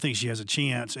I think she has a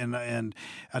chance, and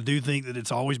I do think that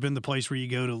it's always been the place where you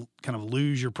go to kind of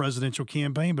lose your presidential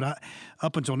campaign, but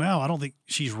up until now, I don't think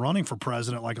she's running for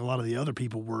president like a lot of the other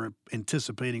people were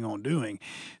anticipating on doing,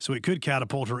 so it could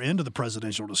catapult her into the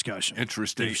presidential discussion.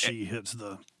 Interesting. If she hits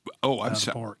the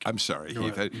park. I'm sorry,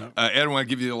 Heath. No. I don't want to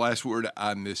give you the last word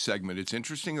on this segment. It's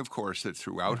interesting, of course, that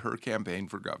throughout her campaign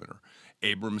for governor,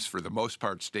 Abrams, for the most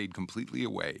part, stayed completely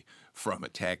away from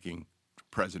attacking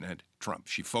President Trump.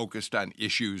 She focused on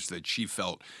issues that she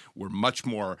felt were much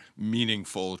more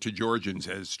meaningful to Georgians,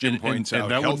 as Jim points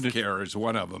out. Health care is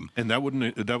one of them, and that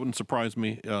wouldn't surprise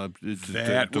me.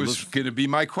 That was going to be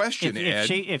my question,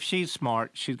 Ed. If she's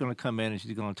smart, she's going to come in and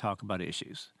she's going to talk about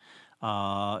issues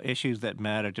that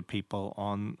matter to people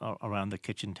around the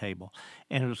kitchen table,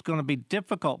 and it's going to be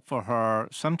difficult for her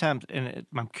sometimes. And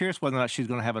I'm curious whether or not she's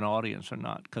going to have an audience or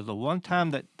not, because the one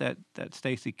time that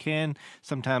Stacey can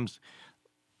sometimes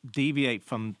deviate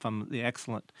from the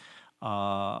excellent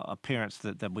appearance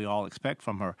that we all expect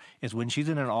from her is when she's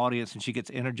in an audience and she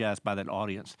gets energized by that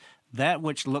audience. That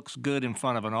which looks good in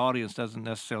front of an audience doesn't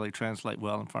necessarily translate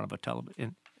well in front of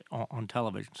on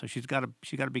television. So she's got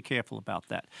to be careful about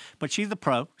that. But she's a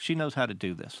pro. She knows how to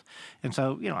do this. And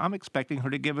so, I'm expecting her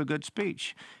to give a good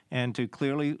speech and to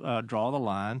clearly draw the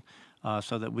line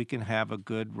so that we can have a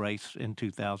good race in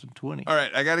 2020. All right,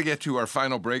 I got to get to our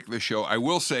final break of the show. I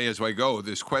will say as I go,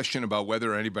 this question about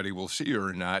whether anybody will see her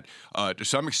or not, to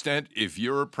some extent, if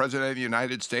you're president of the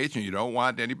United States and you don't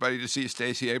want anybody to see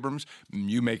Stacey Abrams,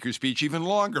 you make your speech even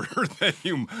longer than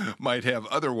you might have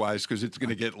otherwise, because it's going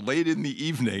to get late in the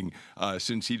evening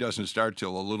since he doesn't start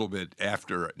till a little bit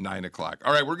after 9 o'clock.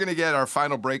 All right, we're going to get our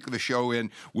final break of the show in.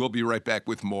 We'll be right back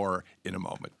with more in a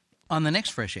moment. On the next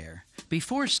Fresh Air,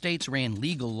 before states ran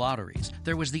legal lotteries,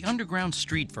 there was the underground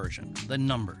street version, the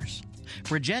numbers.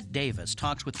 Bridgette Davis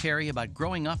talks with Terry about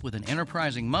growing up with an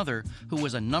enterprising mother who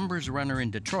was a numbers runner in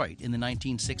Detroit in the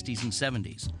 1960s and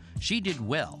 70s. She did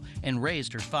well and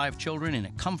raised her 5 children in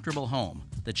a comfortable home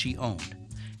that she owned.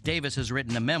 Davis has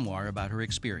written a memoir about her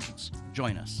experience.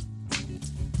 Join us.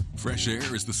 Fresh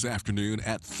Air is this afternoon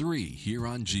at 3 here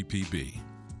on GPB.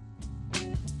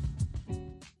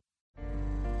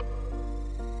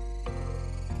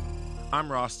 I'm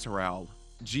Ross Terrell,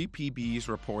 GPB's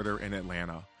reporter in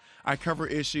Atlanta. I cover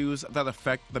issues that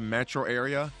affect the metro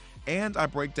area, and I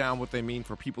break down what they mean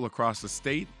for people across the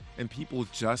state and people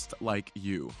just like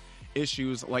you.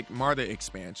 Issues like MARTA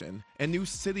expansion and new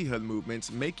cityhood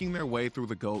movements making their way through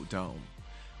the Gold Dome.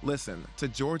 Listen to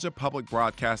Georgia Public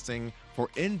Broadcasting for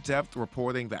in-depth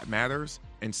reporting that matters,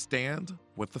 and stand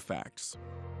with the facts.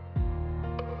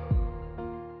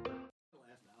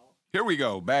 Here we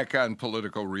go, back on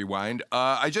Political Rewind.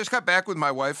 I just got back with my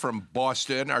wife from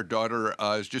Boston. Our daughter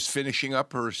is just finishing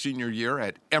up her senior year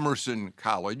at Emerson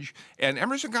College. And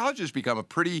Emerson College has become a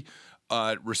pretty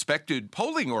respected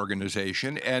polling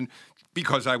organization. And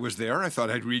because I was there, I thought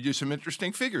I'd read you some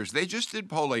interesting figures. They just did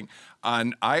polling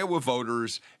on Iowa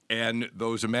voters and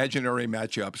those imaginary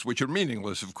matchups, which are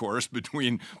meaningless, of course,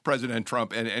 between President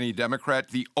Trump and any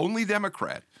Democrat. The only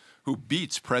Democrat who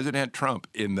beats President Trump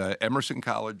in the Emerson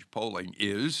College polling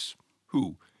is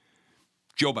who?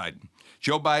 Joe Biden.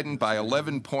 Joe Biden by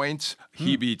 11 points.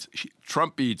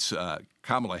 Trump beats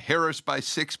Kamala Harris by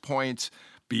 6 points,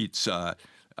 beats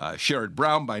Sherrod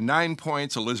Brown by 9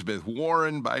 points, Elizabeth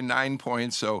Warren by 9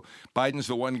 points. So Biden's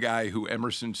the one guy who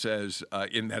Emerson says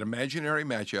in that imaginary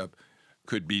matchup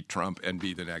could beat Trump and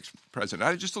be the next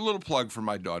president. Just a little plug for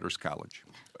my daughter's college.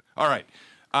 All right,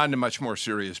 on to much more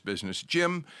serious business.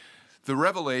 Jim, the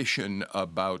revelation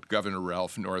about Governor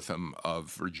Ralph Northam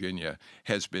of Virginia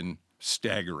has been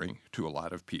staggering to a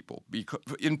lot of people,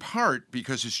 in part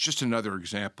because it's just another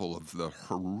example of the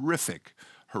horrific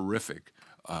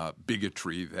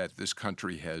bigotry that this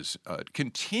country has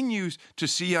continues to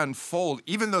see unfold,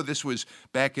 even though this was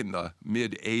back in the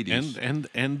mid '80s.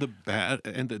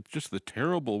 And just the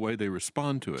terrible way they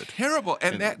respond to it. Terrible,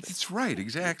 and that's right,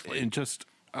 exactly. And just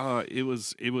it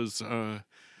was.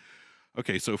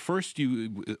 Okay, so first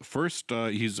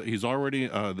he's already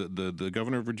the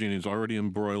governor of Virginia is already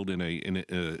embroiled in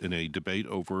a debate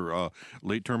over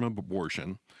late-term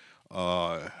abortion.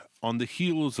 On the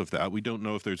heels of that, we don't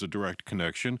know if there's a direct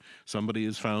connection. Somebody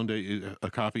has found a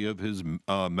copy of his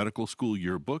medical school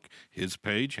yearbook. His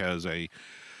page has a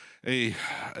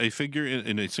figure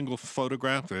in a single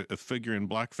photograph, a figure in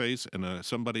blackface, and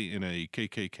somebody in a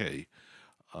KKK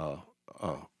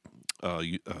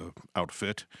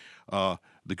outfit.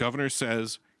 The governor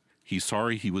says he's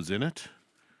sorry he was in it.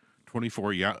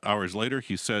 24 hours later,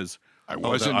 he says, I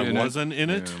wasn't in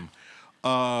it.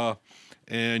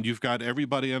 And you've got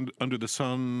everybody under the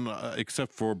sun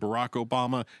except for Barack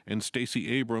Obama and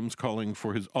Stacey Abrams calling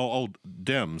for his all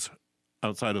Dems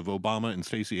outside of Obama and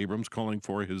Stacey Abrams calling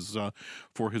for his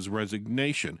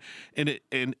resignation. And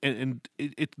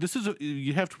this is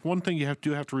one thing you have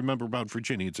to remember about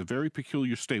Virginia. It's a very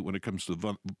peculiar state when it comes to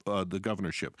the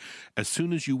governorship. As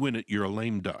soon as you win it, you're a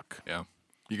lame duck. Yeah,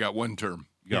 you got one term.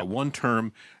 You got one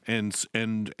term, and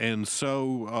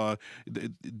so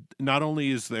not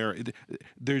only is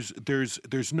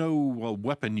there's no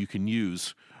weapon you can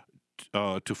use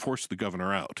to force the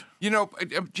governor out. You know,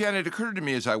 Jen, it occurred to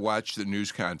me as I watched the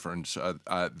news conference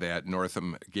that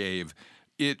Northam gave,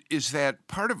 it is that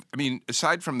part of, I mean,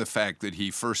 aside from the fact that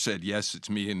he first said, yes, it's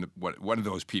me, and one of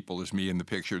those people is me in the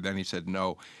picture, then he said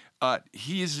no,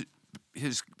 his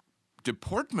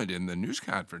deportment in the news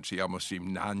conference, he almost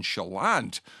seemed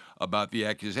nonchalant about the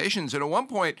accusations, and at one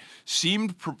point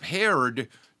seemed prepared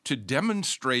to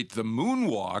demonstrate the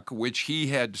moonwalk, which he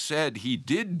had said he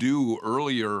did do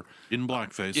earlier in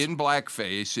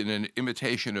blackface, in an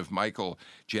imitation of Michael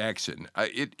Jackson.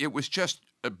 It was just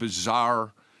a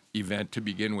bizarre event to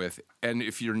begin with. And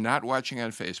if you're not watching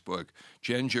on Facebook,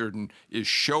 Jen Jordan is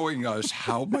showing us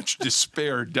how much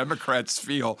despair Democrats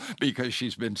feel because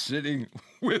she's been sitting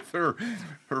with her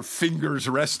fingers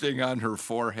resting on her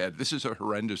forehead. This is a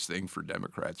horrendous thing for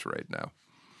Democrats right now.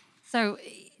 So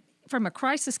from a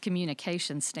crisis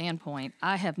communication standpoint,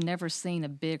 I have never seen a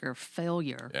bigger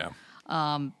failure. Yeah.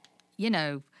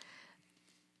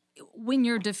 When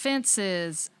your defense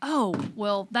is, oh,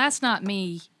 well, that's not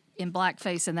me in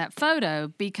blackface in that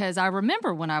photo because I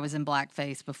remember when I was in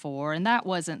blackface before and that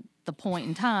wasn't the point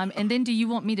in time. And then do you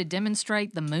want me to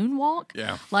demonstrate the moonwalk?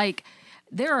 Yeah. Like,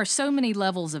 there are so many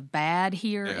levels of bad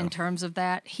here in terms of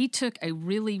that. He took a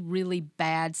really, really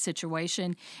bad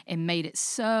situation and made it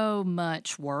so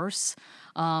much worse.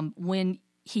 When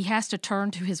he has to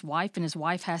turn to his wife and his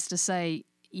wife has to say,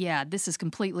 yeah, this is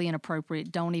completely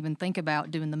inappropriate. Don't even think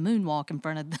about doing the moonwalk in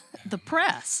front of the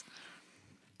press.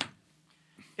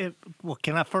 Well,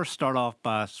 can I first start off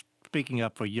by speaking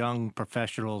up for young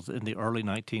professionals in the early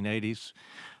 1980s?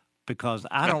 Because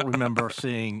I don't remember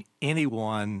seeing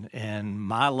anyone in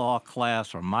my law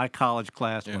class or my college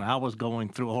class when I was going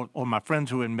through, or my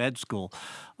friends who were in med school,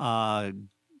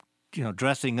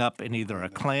 dressing up in either a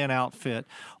Klan outfit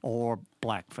or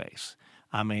blackface.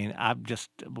 I mean,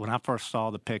 when I first saw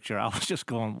the picture, I was just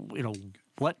going,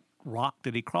 what rock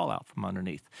did he crawl out from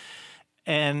underneath?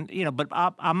 And, but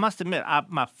I must admit,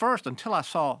 until I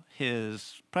saw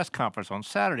his press conference on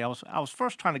Saturday, I was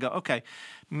first trying to go, okay,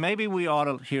 maybe we ought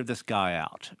to hear this guy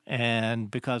out. And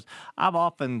because I've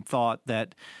often thought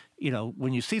that,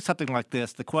 when you see something like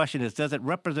this, the question is, does it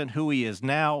represent who he is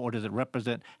now, or does it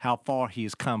represent how far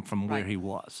he's come from where he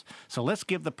was? So let's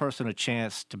give the person a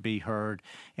chance to be heard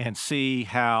and see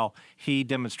how he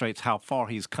demonstrates how far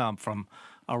he's come from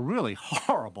a really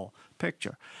horrible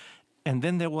picture. And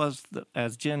then there was,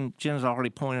 as Jen has already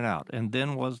pointed out, and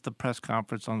then was the press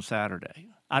conference on Saturday.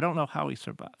 I don't know how he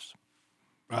survives.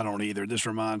 I don't either. This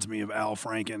reminds me of Al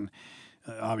Franken,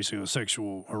 obviously a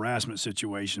sexual harassment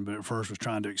situation, but at first was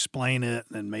trying to explain it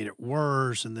and then made it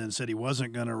worse and then said he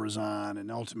wasn't going to resign and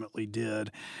ultimately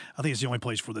did. I think it's the only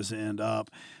place for this to end up.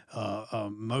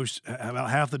 About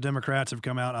half the Democrats have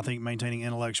come out, I think, maintaining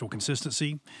intellectual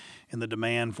consistency in the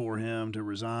demand for him to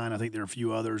resign. I think there are a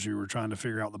few others who are trying to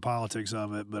figure out the politics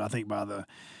of it, but I think by the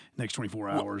next 24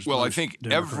 hours. Well, I think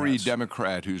every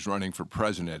Democrat who's running for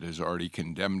president has already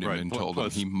condemned him and told him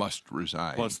he must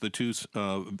resign. Plus the two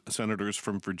senators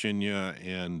from Virginia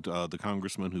and the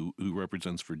congressman who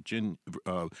represents Virginia,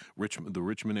 Richmond, the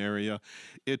Richmond area.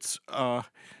 It's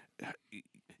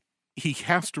he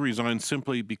has to resign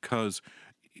simply because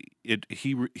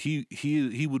he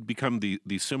would become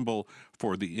the symbol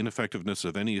for the ineffectiveness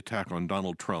of any attack on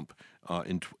Donald Trump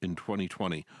in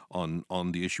 2020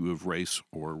 on the issue of race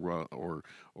or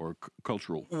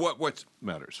cultural what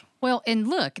matters. Well, and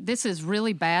look, this is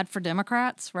really bad for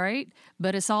Democrats, right?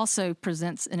 But it also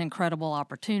presents an incredible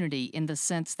opportunity in the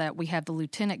sense that we have the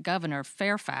Lieutenant Governor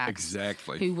Fairfax,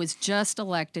 who was just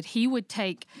elected. He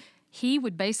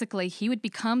would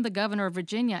become the governor of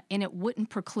Virginia, and it wouldn't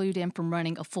preclude him from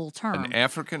running a full term. An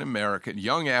African-American,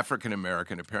 young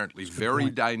African-American, apparently very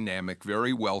dynamic,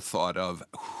 very well thought of,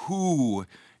 who,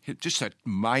 just a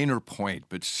minor point,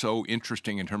 but so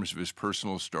interesting in terms of his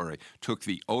personal story, took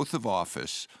the oath of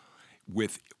office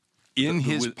with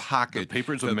his pocket the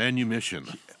papers of manumission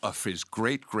of his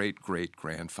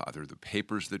great-great-great-grandfather, the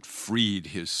papers that freed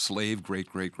his slave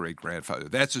great-great-great-grandfather.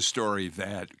 That's a story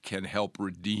that can help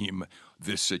redeem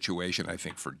this situation, I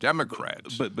think, for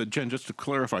Democrats. But Jen, just to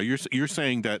clarify, you're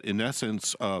saying that in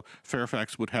essence,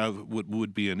 Fairfax would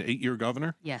be an 8-year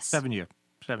governor? Yes. 7 year.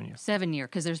 7 year,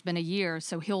 because there's been a year,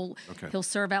 so he'll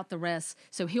serve out the rest.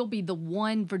 So he'll be the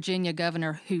one Virginia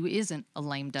governor who isn't a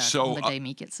lame duck on the day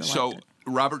he gets elected. So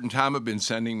Robert and Tom have been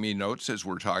sending me notes as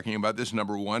we're talking about this.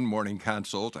 Number one, Morning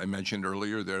Consult. I mentioned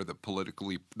earlier they're the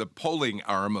polling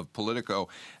arm of Politico.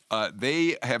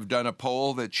 They have done a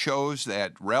poll that shows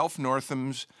that Ralph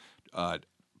Northam's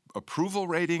approval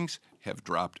ratings have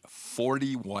dropped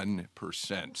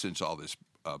 41% since all this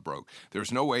broke.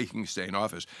 There's no way he can stay in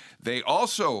office. They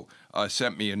also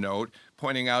sent me a note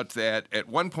pointing out that at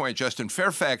one point Justin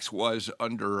Fairfax was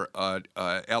under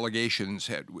allegations,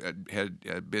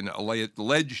 had been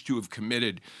alleged to have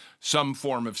committed some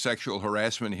form of sexual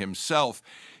harassment himself.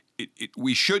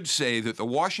 We should say that the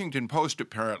Washington Post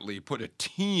apparently put a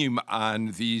team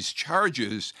on these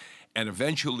charges and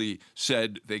eventually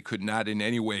said they could not in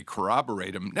any way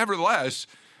corroborate them. Nevertheless,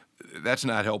 that's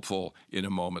not helpful in a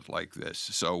moment like this.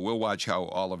 So we'll watch how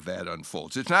all of that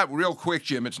unfolds. It's not real quick,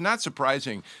 Jim. It's not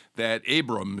surprising that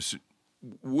Abrams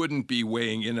wouldn't be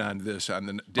weighing in on this on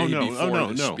the day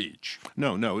before the speech.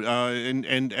 No.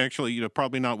 And actually,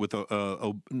 probably not with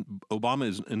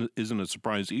Obama isn't a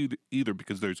surprise either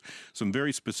because there's some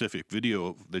very specific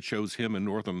video that shows him and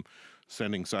Northam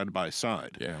standing side by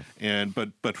side. Yeah.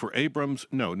 But for Abrams,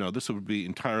 no, this would be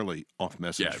entirely off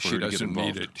message. Yeah, for her to get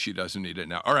involved. Need it. She doesn't need it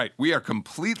now. All right, we are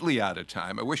completely out of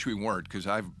time. I wish we weren't because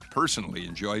I've personally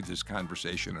enjoyed this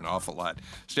conversation an awful lot.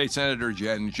 State Senator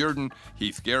Jen Jordan,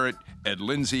 Heath Garrett, Ed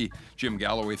Lindsay, Jim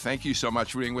Galloway, thank you so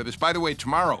much for being with us. By the way,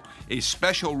 tomorrow, a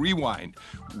special rewind.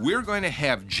 We're going to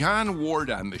have John Ward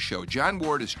on the show. John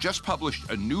Ward has just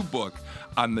published a new book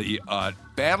on the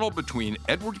battle between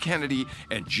Edward Kennedy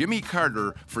and Jimmy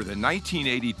Carter for the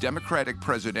 1980 Democratic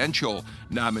presidential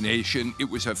nomination. It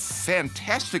was a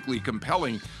fantastically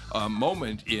compelling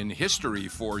moment in history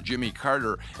for Jimmy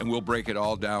Carter, and we'll break it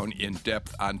all down in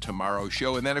depth on tomorrow's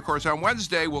show. And then, of course, on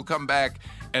Wednesday, we'll come back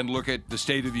and look at the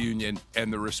State of the Union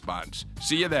and the response.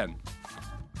 See you then.